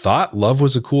Londo thought love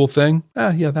was a cool thing?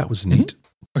 Yeah, that was neat.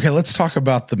 Okay, let's talk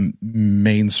about the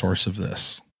main source of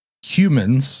this.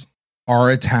 Humans are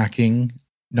attacking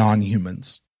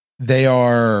non-humans. They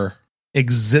are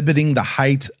exhibiting the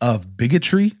height of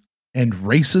bigotry and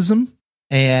racism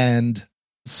and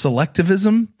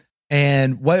selectivism.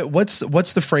 And what's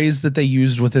the phrase that they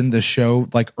used within the show?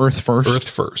 Like Earth first? Earth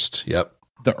first. Yep.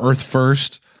 The Earth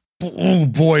first. Oh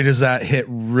boy, does that hit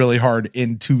really hard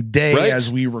in today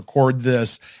as we record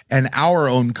this and our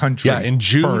own country. Yeah, in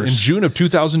June of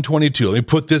 2022. Let me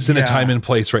put this in a time and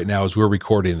place right now as we're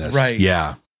recording this. Right.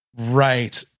 Yeah.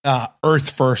 Right. Earth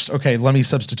first. Okay, let me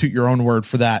substitute your own word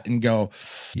for that and go,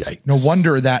 yikes. No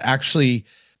wonder that actually,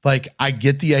 like, I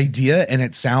get the idea and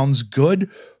it sounds good,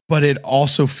 but it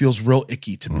also feels real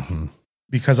icky to me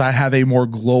because I have a more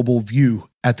global view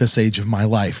at this age of my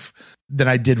life than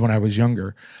I did when I was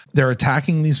younger. They're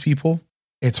attacking these people.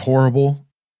 It's horrible.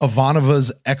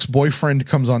 Ivanova's ex-boyfriend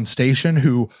comes on station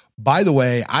who, by the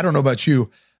way, I don't know about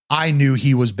you, I knew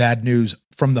he was bad news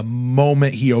from the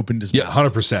moment he opened his mouth.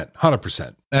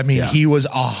 100%. I mean, he was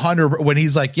 100 when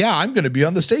he's like, yeah, I'm going to be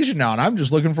on the station now and I'm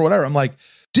just looking for whatever. I'm like,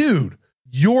 dude,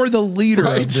 you're the leader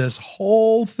of this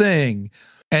whole thing.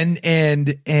 And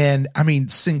I mean,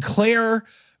 Sinclair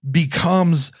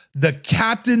becomes the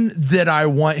captain that I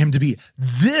want him to be.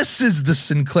 This is the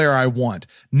Sinclair I want,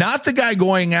 not the guy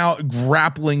going out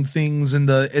grappling things in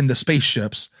the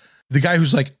spaceships. The guy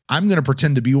who's like, I'm going to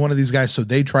pretend to be one of these guys. So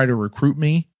they try to recruit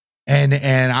me and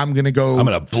I'm going to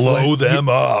blow them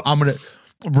up.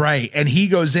 Right. And he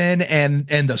goes in and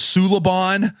the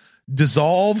Suliban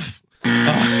dissolve.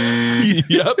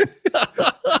 Yep.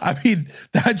 I mean,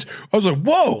 I was like,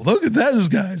 whoa, look at those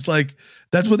guys. Like,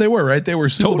 that's what they were, right? They were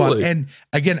Suliban. Totally. And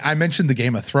again, I mentioned the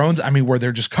Game of Thrones. I mean, where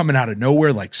they're just coming out of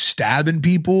nowhere, like stabbing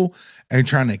people and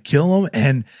trying to kill them.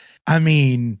 And I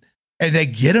mean, and they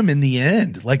get him in the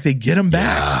end, like they get him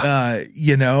back,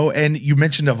 and you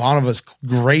mentioned Ivanova's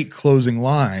great closing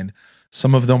line.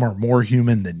 Some of them are more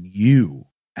human than you.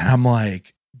 And I'm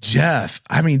like, Jeff,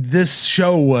 I mean, this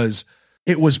show was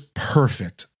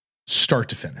perfect start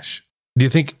to finish. Do you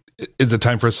think is it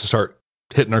time for us to start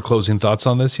hitting our closing thoughts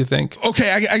on this, you think? Okay,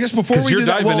 I guess before we do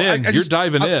that, you're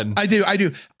diving in. I do.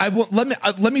 I will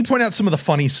let me point out some of the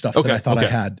funny stuff that I thought I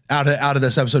had out of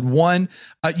this episode. One,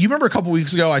 you remember a couple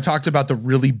weeks ago I talked about the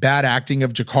really bad acting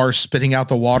of G'Kar spitting out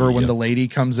the water when the lady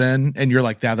comes in, and you're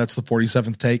like, yeah, that's the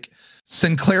 47th take.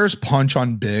 Sinclair's punch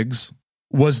on Biggs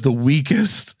was the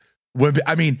weakest.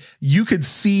 I mean, you could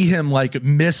see him like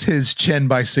miss his chin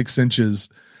by 6 inches,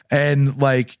 and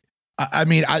like, I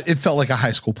mean, it felt like a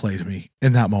high school play to me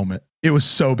in that moment. It was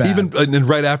so bad. And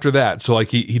right after that, so like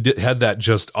he had that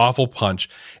just awful punch,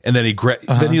 and then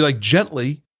then he like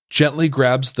gently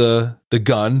grabs the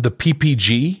gun, the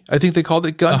PPG, I think they called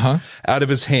it gun, out of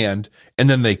his hand, and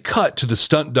then they cut to the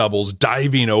stunt doubles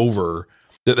diving over.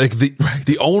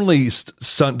 The only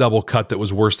stunt double cut that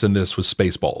was worse than this was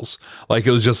Spaceballs. Like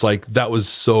it was just like that was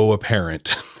so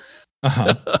apparent.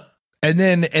 And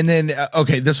then,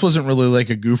 okay, this wasn't really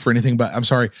like a goof or anything, but I'm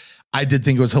sorry. I did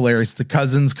think it was hilarious. The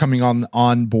cousins coming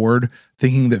on board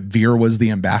thinking that Veer was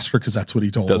the ambassador because that's what he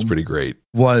told them. That's pretty great.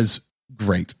 Was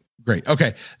great.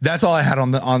 Okay. That's all I had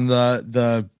on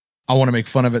the I want to make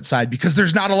fun of it side because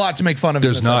there's not a lot to make fun of.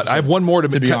 There's not. Episode, I have one more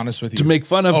to be honest with you. To make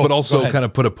fun of, but also kind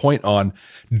of put a point on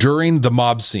during the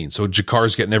mob scene. So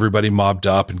G'Kar's getting everybody mobbed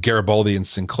up and Garibaldi and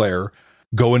Sinclair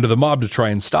go into the mob to try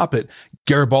and stop it.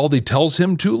 Garibaldi tells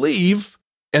him to leave.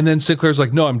 And then Sinclair's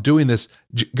like, no, I'm doing this.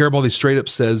 Garibaldi straight up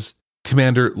says,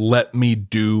 Commander, let me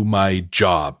do my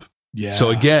job. Yeah. So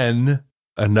again,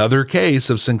 another case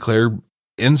of Sinclair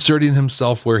inserting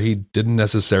himself where he didn't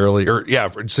necessarily,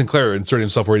 Sinclair inserting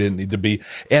himself where he didn't need to be.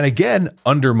 And again,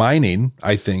 undermining,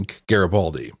 I think,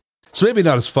 Garibaldi. So maybe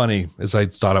not as funny as I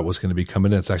thought it was going to be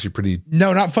coming in. It's actually pretty.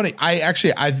 No, not funny.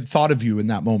 I thought of you in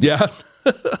that moment. Yeah.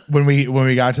 when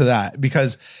we got to that,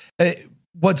 because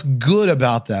what's good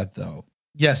about that though,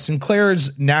 yes,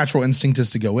 Sinclair's natural instinct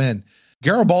is to go in.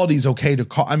 Garibaldi's okay to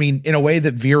call. I mean, in a way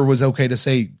that Veer was okay to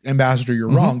say, Ambassador, you're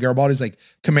wrong. Garibaldi's like,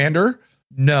 Commander,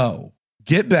 no,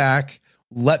 get back.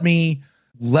 Let me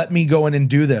go in and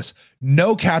do this.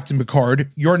 No, Captain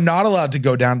Picard, you're not allowed to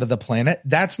go down to the planet.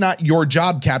 That's not your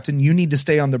job, Captain. You need to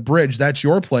stay on the bridge. That's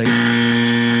your place.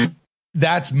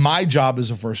 That's my job as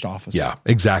a first officer. Yeah,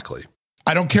 exactly.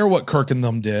 I don't care what Kirk and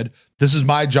them did. This is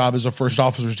my job as a first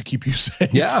officer to keep you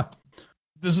safe. Yeah.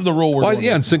 This is the rule we're going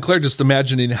and Sinclair just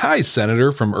imagining, hi,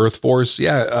 Senator from Earth Force.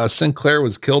 Yeah, Sinclair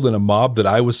was killed in a mob that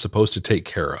I was supposed to take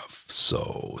care of.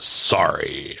 So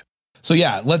sorry. So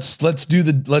yeah, let's do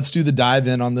the dive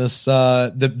in on this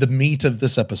the meat of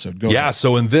this episode. Go ahead.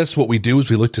 So in this, what we do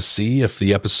is we look to see if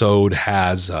the episode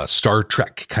has Star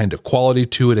Trek kind of quality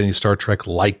to it, any Star Trek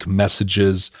like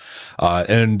messages,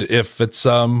 and if it's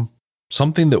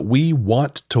something that we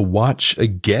want to watch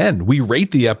again. We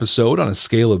rate the episode on a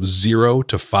scale of 0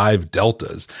 to 5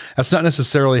 deltas. That's not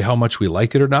necessarily how much we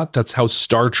like it or not. That's how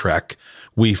Star Trek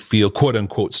we feel, quote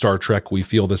unquote Star Trek we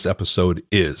feel this episode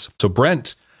is. So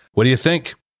Brent, what do you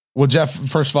think? Well, Jeff,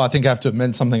 first of all, I think I have to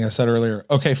admit something I said earlier.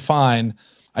 Okay, fine.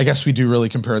 I guess we do really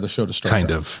compare the show to Star Trek.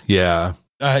 Kind of, yeah.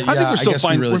 I think we're still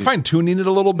fine. We're fine tuning it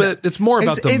a little bit. It's more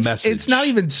about the message. It's not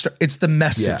even. It's the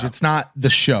message. Yeah. It's not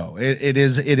the show. It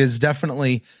is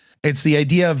definitely. It's the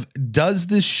idea of, does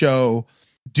this show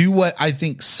do what I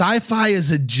think sci-fi as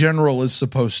a general is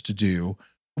supposed to do?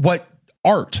 What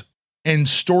art and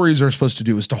stories are supposed to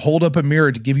do is to hold up a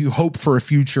mirror to give you hope for a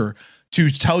future, to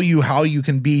tell you how you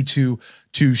can be, to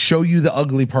show you the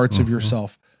ugly parts of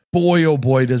yourself. Boy, oh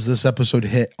boy, does this episode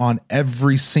hit on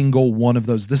every single one of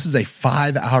those. This is a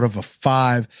 5 out of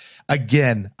 5.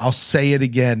 Again, I'll say it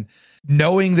again.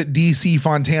 Knowing that DC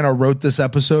Fontana wrote this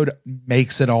episode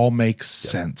makes it all make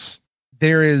sense.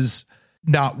 There is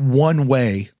not one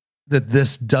way that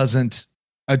this doesn't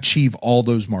achieve all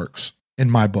those marks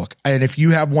in my book. And if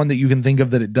you have one that you can think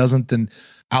of that it doesn't, then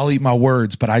I'll eat my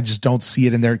words, but I just don't see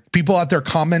it in there. People out there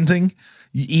commenting,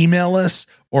 you email us,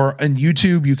 or on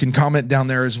YouTube, you can comment down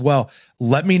there as well.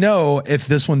 Let me know if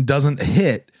this one doesn't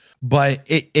hit, but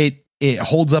it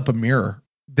holds up a mirror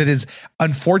that is,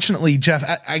 unfortunately, Jeff,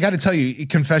 I got to tell you,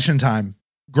 confession time,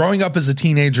 growing up as a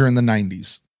teenager in the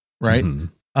 90s, right?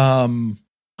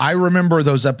 I remember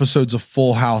those episodes of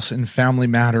Full House and Family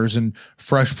Matters and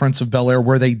Fresh Prince of Bel-Air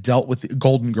where they dealt with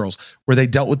Golden Girls, where they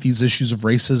dealt with these issues of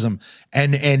racism,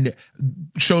 and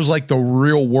shows like The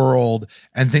Real World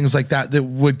and things like that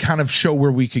would kind of show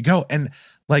where we could go. And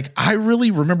like, I really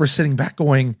remember sitting back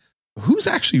going, who's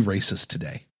actually racist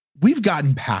today? We've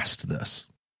gotten past this.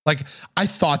 Like, I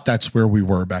thought that's where we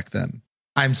were back then.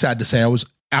 I'm sad to say I was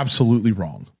absolutely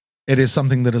wrong. It is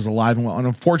something that is alive and well. And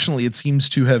unfortunately, it seems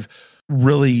to have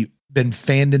really been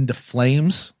fanned into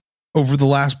flames over the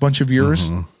last bunch of years.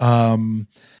 And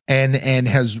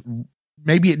has,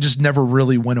 maybe it just never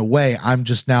really went away. I'm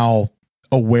just now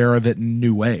aware of it in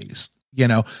new ways,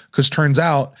 because turns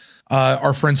out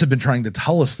our friends have been trying to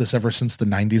tell us this ever since the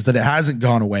 90s, that it hasn't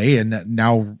gone away. And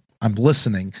now I'm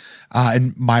listening,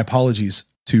 and my apologies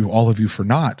to all of you for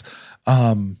not.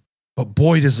 But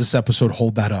boy, does this episode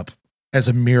hold that up as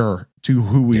a mirror to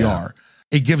who we are.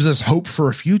 It gives us hope for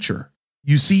a future.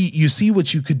 You see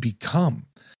what you could become.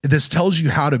 This tells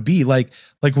you how to be like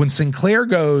when Sinclair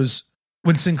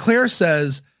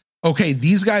says, okay,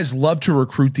 these guys love to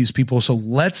recruit these people, so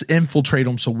let's infiltrate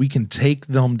them so we can take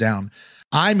them down.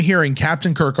 I'm hearing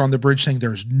Captain Kirk on the bridge saying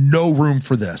there's no room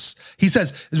for this. He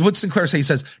says, is what Sinclair say. He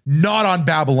says, not on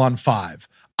Babylon 5.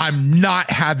 I'm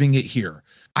not having it here.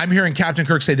 I'm hearing Captain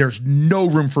Kirk say there's no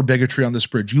room for bigotry on this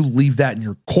bridge. You leave that in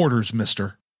your quarters,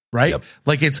 mister. Right? Yep.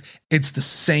 Like it's the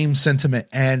same sentiment.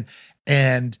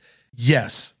 And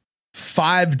yes,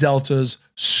 5 deltas,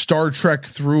 Star Trek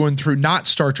through and through, not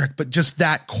Star Trek, but just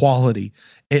that quality.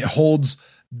 It holds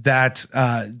that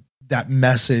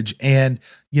message. And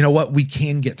you know what? We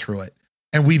can get through it,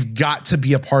 and we've got to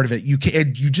be a part of it. You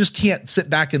just can't sit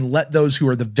back and let those who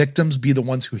are the victims be the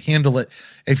ones who handle it.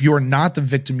 If you are not the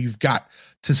victim, you've got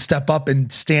to step up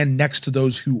and stand next to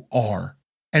those who are.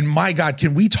 And my God,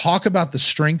 can we talk about the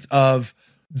strength of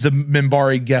the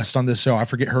Minbari guest on this show? I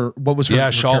forget her. What was her? Yeah,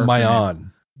 Shal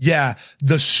Mayan. Yeah,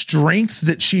 the strength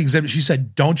that she exhibits. She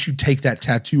said, "Don't you take that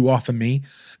tattoo off of me."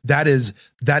 That is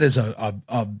that's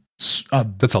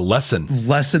a lesson.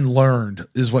 Lesson learned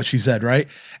is what she said, right?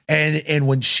 And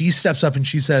when she steps up and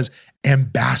she says,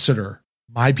 "Ambassador,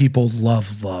 my people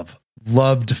love love.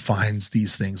 Love defines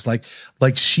these things." Like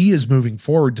she is moving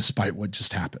forward despite what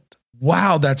just happened.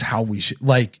 Wow, that's how we should,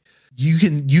 like, you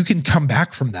can come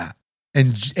back from that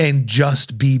and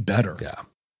just be better. Yeah.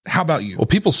 How about you? Well,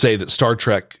 people say that Star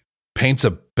Trek paints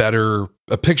a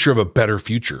picture of a better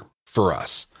future for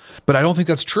us, but I don't think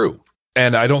that's true.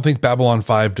 And I don't think Babylon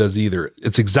 5 does either.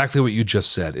 It's exactly what you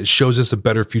just said. It shows us a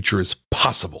better future is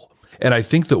possible. And I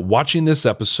think that watching this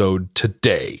episode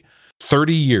today,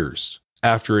 30 years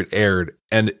after it aired,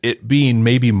 and it being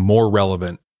maybe more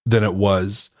relevant than it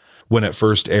was when it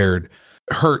first aired,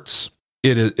 hurts.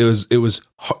 It was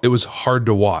hard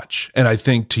to watch. And I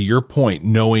think, to your point,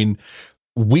 knowing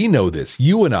we know this,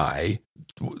 you and I,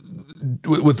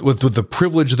 with the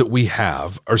privilege that we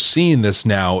have, are seeing this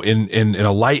now in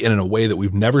a light and in a way that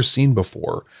we've never seen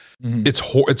before. Mm-hmm.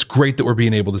 It's great that we're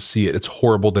being able to see it. It's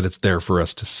horrible that it's there for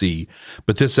us to see.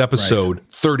 But this episode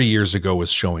 30 years ago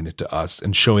was showing it to us,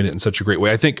 and showing it in such a great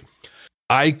way. I think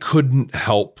I couldn't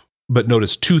help but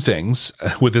notice two things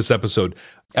with this episode.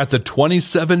 At the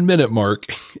 27-minute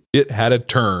mark, it had a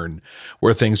turn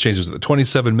where things changed. It was at the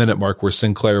 27-minute mark where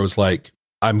Sinclair was like,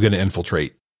 I'm going to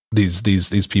infiltrate these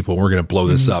people. We're going to blow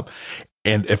this up.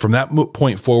 And from that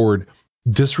point forward,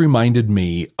 this reminded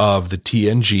me of the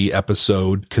TNG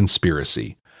episode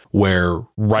Conspiracy, where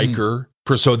Riker,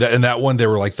 so that in that one, they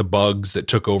were like the bugs that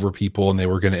took over people and they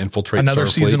were going to infiltrate another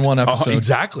Starfleet. Season 1 episode.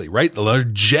 Exactly. Right. The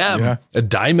gem, a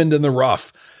diamond in the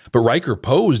rough. But Riker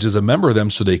posed as a member of them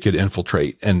so they could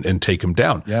infiltrate and take him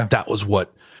down. Yeah. That was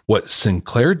what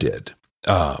Sinclair did.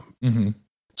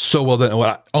 So well, then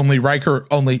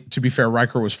to be fair,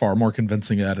 Riker was far more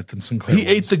convincing at it than Sinclair. He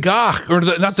ate the gawk, or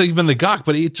not even the gawk,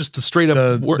 but he ate just the straight up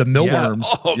the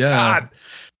millworms. God.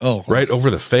 Oh, right over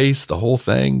the face, the whole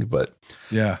thing. But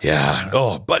yeah.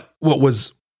 Oh, but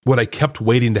what I kept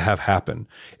waiting to have happen,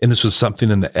 and this was something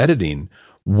in the editing,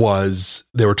 was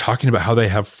they were talking about how they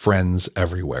have friends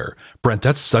everywhere. Brent,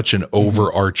 that's such an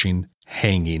overarching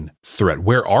hanging thread.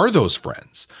 Where are those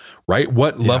friends? Right?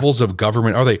 What levels of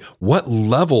government are they? What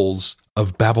levels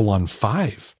of Babylon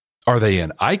 5 are they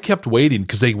in? I kept waiting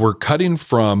because they were cutting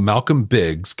from Malcolm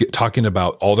Biggs talking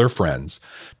about all their friends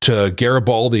to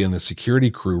Garibaldi and the security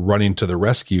crew running to the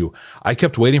rescue. I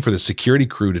kept waiting for the security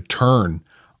crew to turn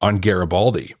on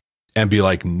Garibaldi and be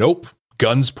like, nope,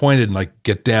 guns pointed and like,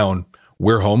 get down.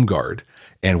 We're home guard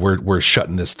and we're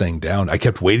shutting this thing down. I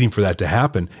kept waiting for that to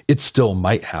happen. It still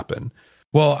might happen.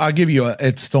 Well, I'll give you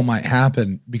it still might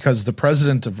happen because the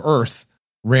president of Earth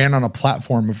ran on a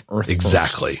platform of Earth.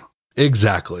 Exactly.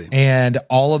 And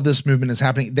all of this movement is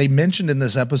happening. They mentioned in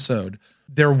this episode,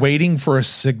 they're waiting for a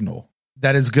signal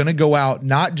that is going to go out,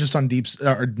 not just on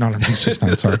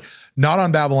not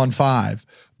on Babylon 5,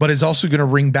 but is also going to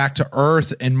ring back to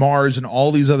Earth and Mars and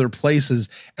all these other places.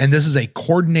 And this is a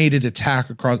coordinated attack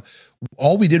across.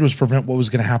 All we did was prevent what was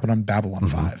going to happen on Babylon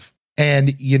 5.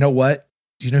 And you know what?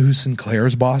 Do you know who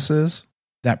Sinclair's boss is?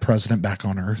 That president back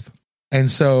on Earth. And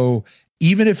so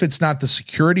even if it's not the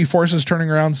security forces turning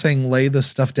around saying, lay this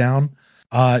stuff down,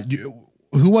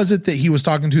 who was it that he was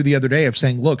talking to the other day of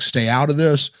saying, look, stay out of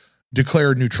this,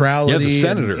 declare neutrality? Yeah, the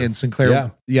senator. And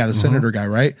Sinclair. Yeah, the senator guy,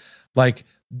 right? Like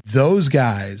those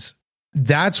guys,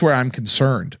 that's where I'm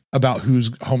concerned about who's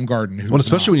home guard and who's well,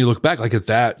 especially not. When you look back, like at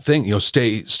that thing,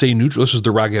 stay neutral. This was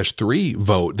the Ragesh 3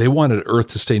 vote. They wanted Earth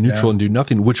to stay neutral and do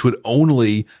nothing, which would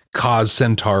only cause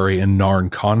Centauri and Narn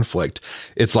conflict.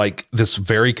 It's like this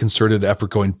very concerted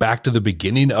effort going back to the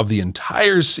beginning of the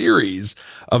entire series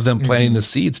of them planting the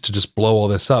seeds to just blow all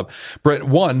this up. Brent,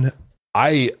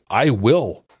 I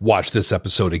will watch this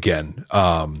episode again.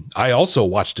 I also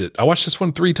watched it. I watched this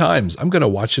one 3 times. I'm going to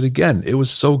watch it again. It was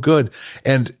so good.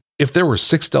 And if there were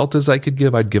 6 deltas I could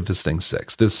give, I'd give this thing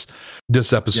 6. This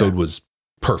episode was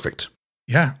perfect.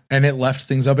 Yeah. And it left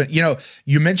things open.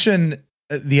 You mentioned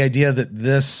the idea that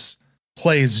this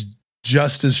plays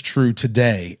just as true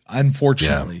today,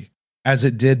 unfortunately, as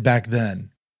it did back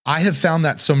then. I have found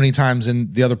that so many times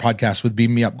in the other podcast with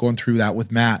Beam Me Up, going through that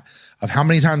with Matt, of how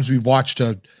many times we've watched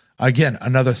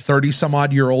another 30 some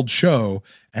odd year old show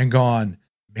and gone,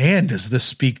 man, does this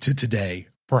speak to today?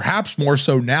 Perhaps more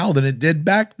so now than it did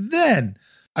back then.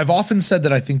 I've often said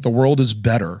that I think the world is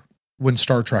better when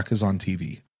Star Trek is on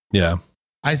TV. Yeah.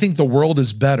 I think the world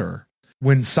is better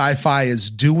when sci-fi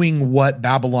is doing what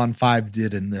Babylon 5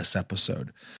 did in this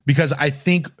episode. Because I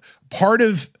think part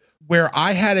of where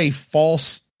I had a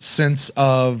false sense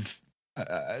of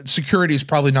security is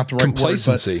probably not the right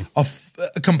complacency. Word,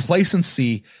 but a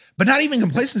complacency, but not even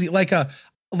complacency. Like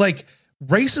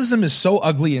racism is so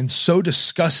ugly and so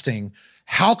disgusting.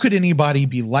 How could anybody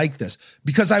be like this?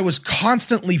 Because I was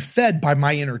constantly fed by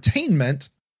my entertainment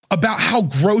about how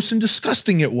gross and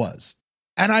disgusting it was.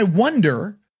 And I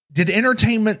wonder, did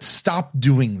entertainment stop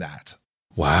doing that?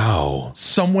 Wow.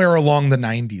 Somewhere along the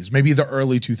 90s, maybe the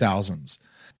early 2000s.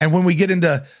 And when we get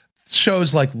into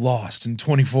shows like Lost and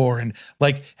 24, and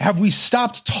like, have we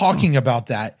stopped talking about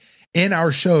that in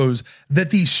our shows,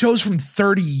 that these shows from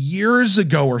 30 years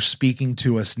ago are speaking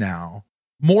to us now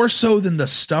more so than the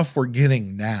stuff we're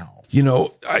getting now? You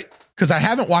know, because I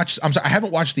haven't watched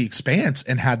The Expanse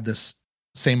and had this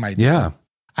same idea. Yeah.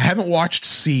 I haven't watched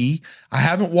C. I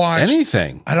haven't watched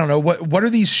anything. I don't know what are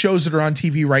these shows that are on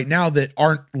TV right now that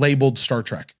aren't labeled Star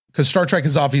Trek? Because Star Trek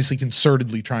is obviously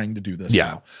concertedly trying to do this.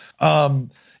 Yeah. Now.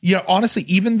 You know, honestly,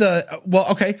 even the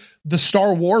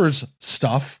Star Wars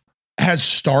stuff has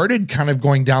started kind of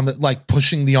going down like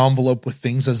pushing the envelope with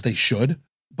things as they should.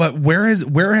 But where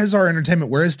has our entertainment,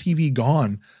 where has TV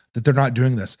gone that they're not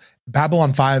doing this?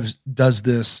 Babylon 5 does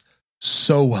this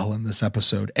so well in this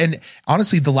episode. And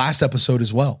honestly, the last episode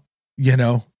as well, you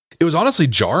know? It was honestly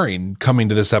jarring coming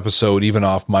to this episode, even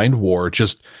off Mind War.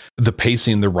 Just the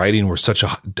pacing, the writing were such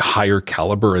a higher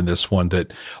caliber in this one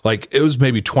that, like, it was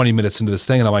maybe 20 minutes into this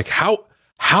thing, and I'm like, how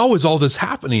is all this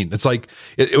happening? It's like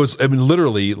it was. I mean,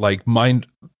 literally, like Mind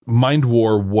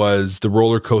War was the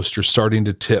roller coaster starting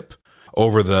to tip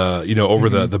over the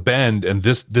the bend, and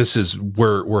this is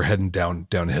where we're heading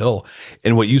downhill.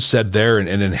 And what you said there, and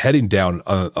then heading down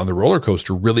on the roller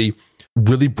coaster really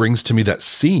brings to me that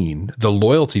scene, the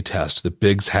loyalty test that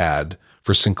Biggs had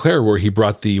for Sinclair, where he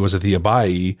brought the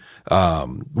Abai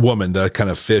woman, the kind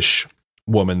of fish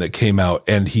woman that came out,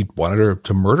 and he wanted her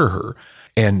to murder her.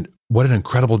 And what an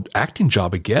incredible acting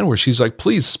job again, where she's like,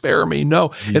 please spare me.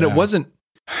 No. Yeah. And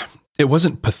it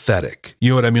wasn't pathetic. You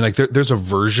know what I mean? Like there's a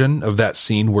version of that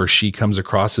scene where she comes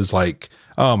across as like,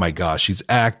 oh my gosh, she's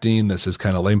acting. This is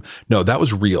kind of lame. No, that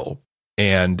was real.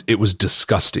 And it was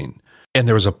disgusting. And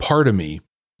there was a part of me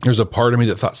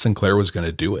that thought Sinclair was going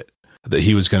to do it, that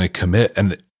he was going to commit.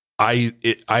 And I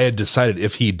had decided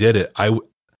if he did it,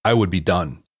 I would be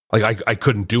done. Like I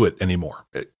couldn't do it anymore.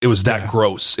 It was that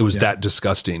gross. It was that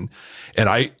disgusting.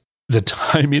 And the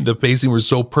timing, the pacing were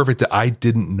so perfect that I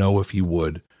didn't know if he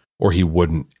would or he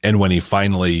wouldn't. And when he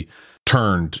finally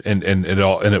turned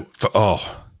it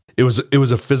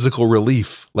was a physical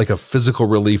relief, like a physical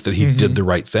relief that he did the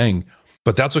right thing.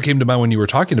 But that's what came to mind when you were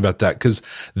talking about that, because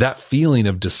that feeling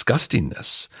of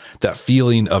disgustingness, that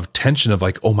feeling of tension of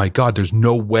like, oh my God, there's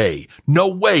no way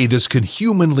this can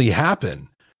humanly happen.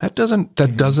 That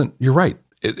doesn't, you're right.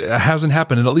 It hasn't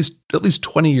happened in at least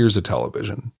 20 years of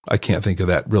television. I can't think of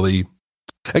that really.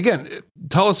 Again,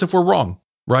 tell us if we're wrong,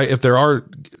 right? If there are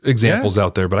examples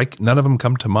out there, but none of them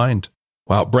come to mind.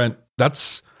 Wow, Brent,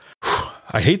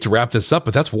 I hate to wrap this up,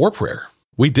 but that's War Prayer.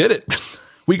 We did it.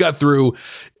 We got through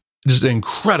just an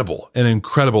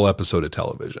incredible episode of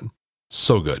television.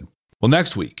 So good. Well,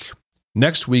 next week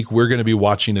we're going to be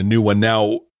watching a new one.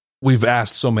 Now, we've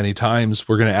asked so many times,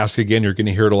 we're going to ask again, you're going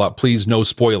to hear it a lot. Please, no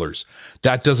spoilers.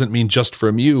 That doesn't mean just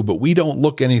from you, but we don't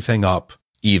look anything up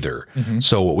either.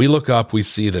 So what we look up, we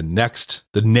see the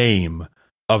name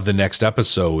of the next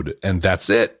episode, and that's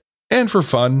it. And for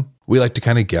fun, we like to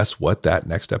kind of guess what that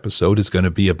next episode is going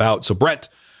to be about. So Brent,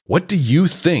 what do you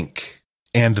think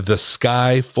And the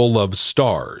Sky Full of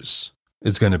Stars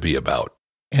is going to be about?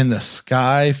 And the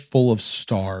Sky Full of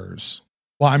Stars.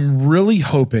 Well, I'm really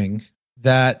hoping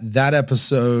that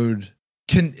episode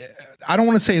I don't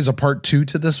want to say is a part 2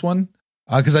 to this one,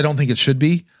 because I don't think it should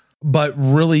be, but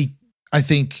really, I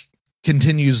think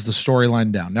continues the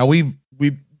storyline down. Now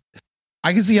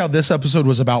I can see how this episode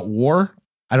was about war.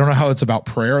 I don't know how it's about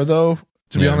prayer though,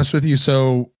 to be honest with you.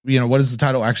 So, what does the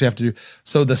title actually have to do?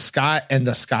 So the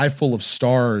Sky Full of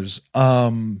Stars. I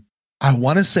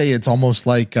want to say it's almost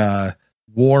like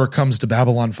war comes to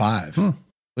Babylon 5.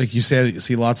 Like you said, you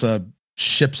see lots of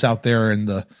ships out there in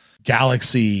the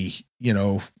galaxy,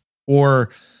 or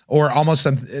almost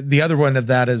the other one of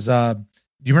that is, do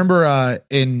you remember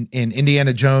in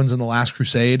Indiana Jones and the Last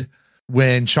Crusade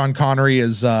when Sean Connery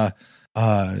is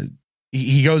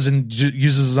he goes and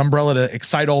uses his umbrella to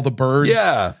excite all the birds.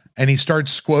 Yeah. And he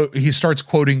starts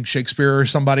quoting Shakespeare or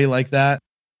somebody like that.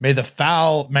 May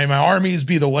my armies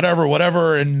be the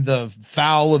whatever, and the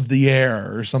fowl of the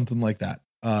air or something like that.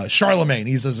 Charlemagne.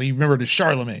 He says he remembered to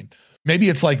Charlemagne. Maybe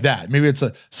it's like that. Maybe it's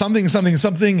a something,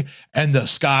 and the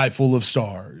sky full of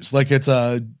stars. Like it's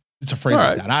a phrase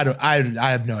like that. I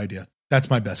have no idea. That's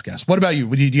my best guess. What about you?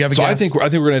 Do you have a guess? I think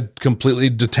we're going to completely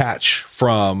detach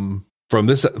from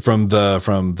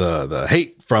the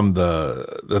hate, from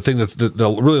the thing that's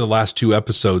really the last 2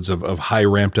 episodes of high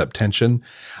ramped up tension.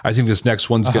 I think this next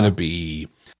one's going to be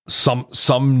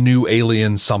some new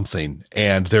alien something,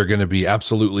 and they're going to be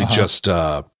absolutely just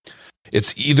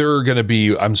it's either going to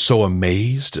be, I'm so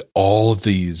amazed at all of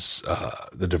these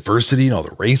the diversity and all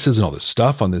the races and all this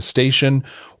stuff on this station,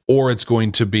 or it's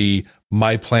going to be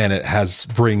my planet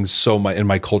brings so much, and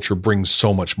my culture brings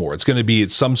so much more. It's going to be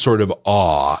some sort of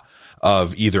awe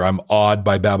of either I'm awed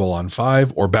by Babylon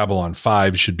 5 or Babylon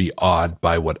 5 should be awed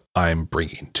by what I'm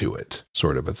bringing to it,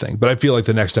 sort of a thing. But I feel like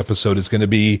the next episode is going to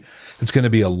be, it's going to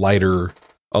be a lighter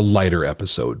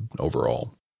episode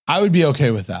overall. I would be okay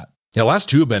with that. Yeah. Last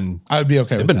two have been, I would be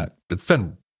okay with that.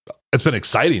 It's been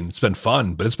exciting. It's been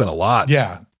fun, but it's been a lot.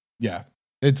 Yeah. Yeah.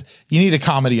 You need a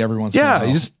comedy every once in a while.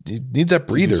 You need that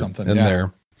breather in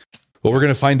there. Well, we're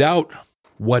going to find out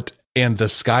what And the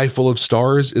Sky Full of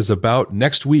Stars is about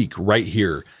next week right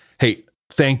here. Hey,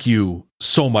 thank you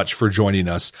so much for joining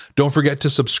us. Don't forget to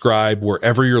subscribe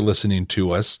wherever you're listening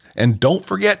to us. And don't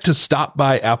forget to stop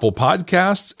by Apple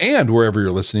Podcasts and wherever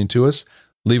you're listening to us.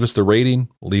 Leave us the rating,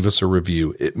 leave us a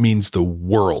review. It means the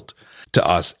world to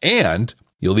us. And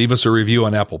you'll leave us a review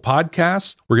on Apple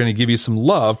Podcasts. We're going to give you some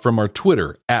love from our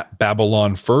Twitter at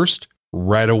Babylon First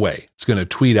right away. It's going to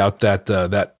tweet out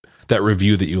that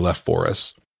review that you left for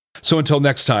us. So until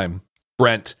next time,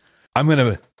 Brent, I'm going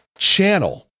to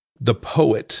channel the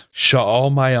poet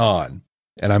Sha'al Mayan,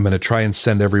 and I'm going to try and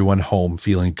send everyone home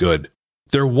feeling good.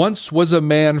 There once was a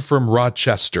man from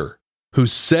Rochester who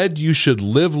said you should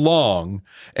live long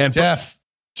and...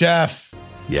 Jeff.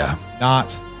 Yeah.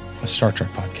 Not a Star Trek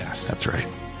podcast. That's right.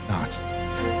 Not.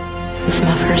 It's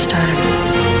my first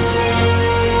time.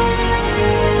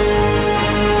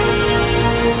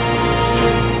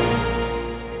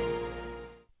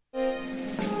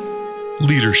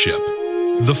 Leadership,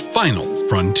 the final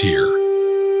frontier.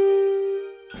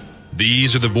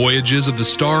 These are the voyages of the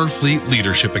Starfleet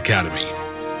Leadership Academy.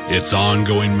 Its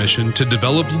ongoing mission to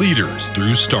develop leaders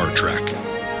through Star Trek.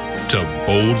 To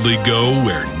boldly go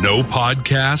where no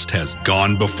podcast has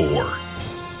gone before.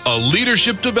 A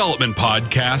leadership development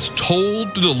podcast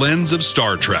told through the lens of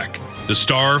Star Trek. The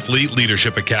Starfleet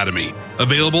Leadership Academy.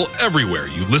 Available everywhere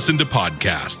you listen to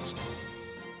podcasts.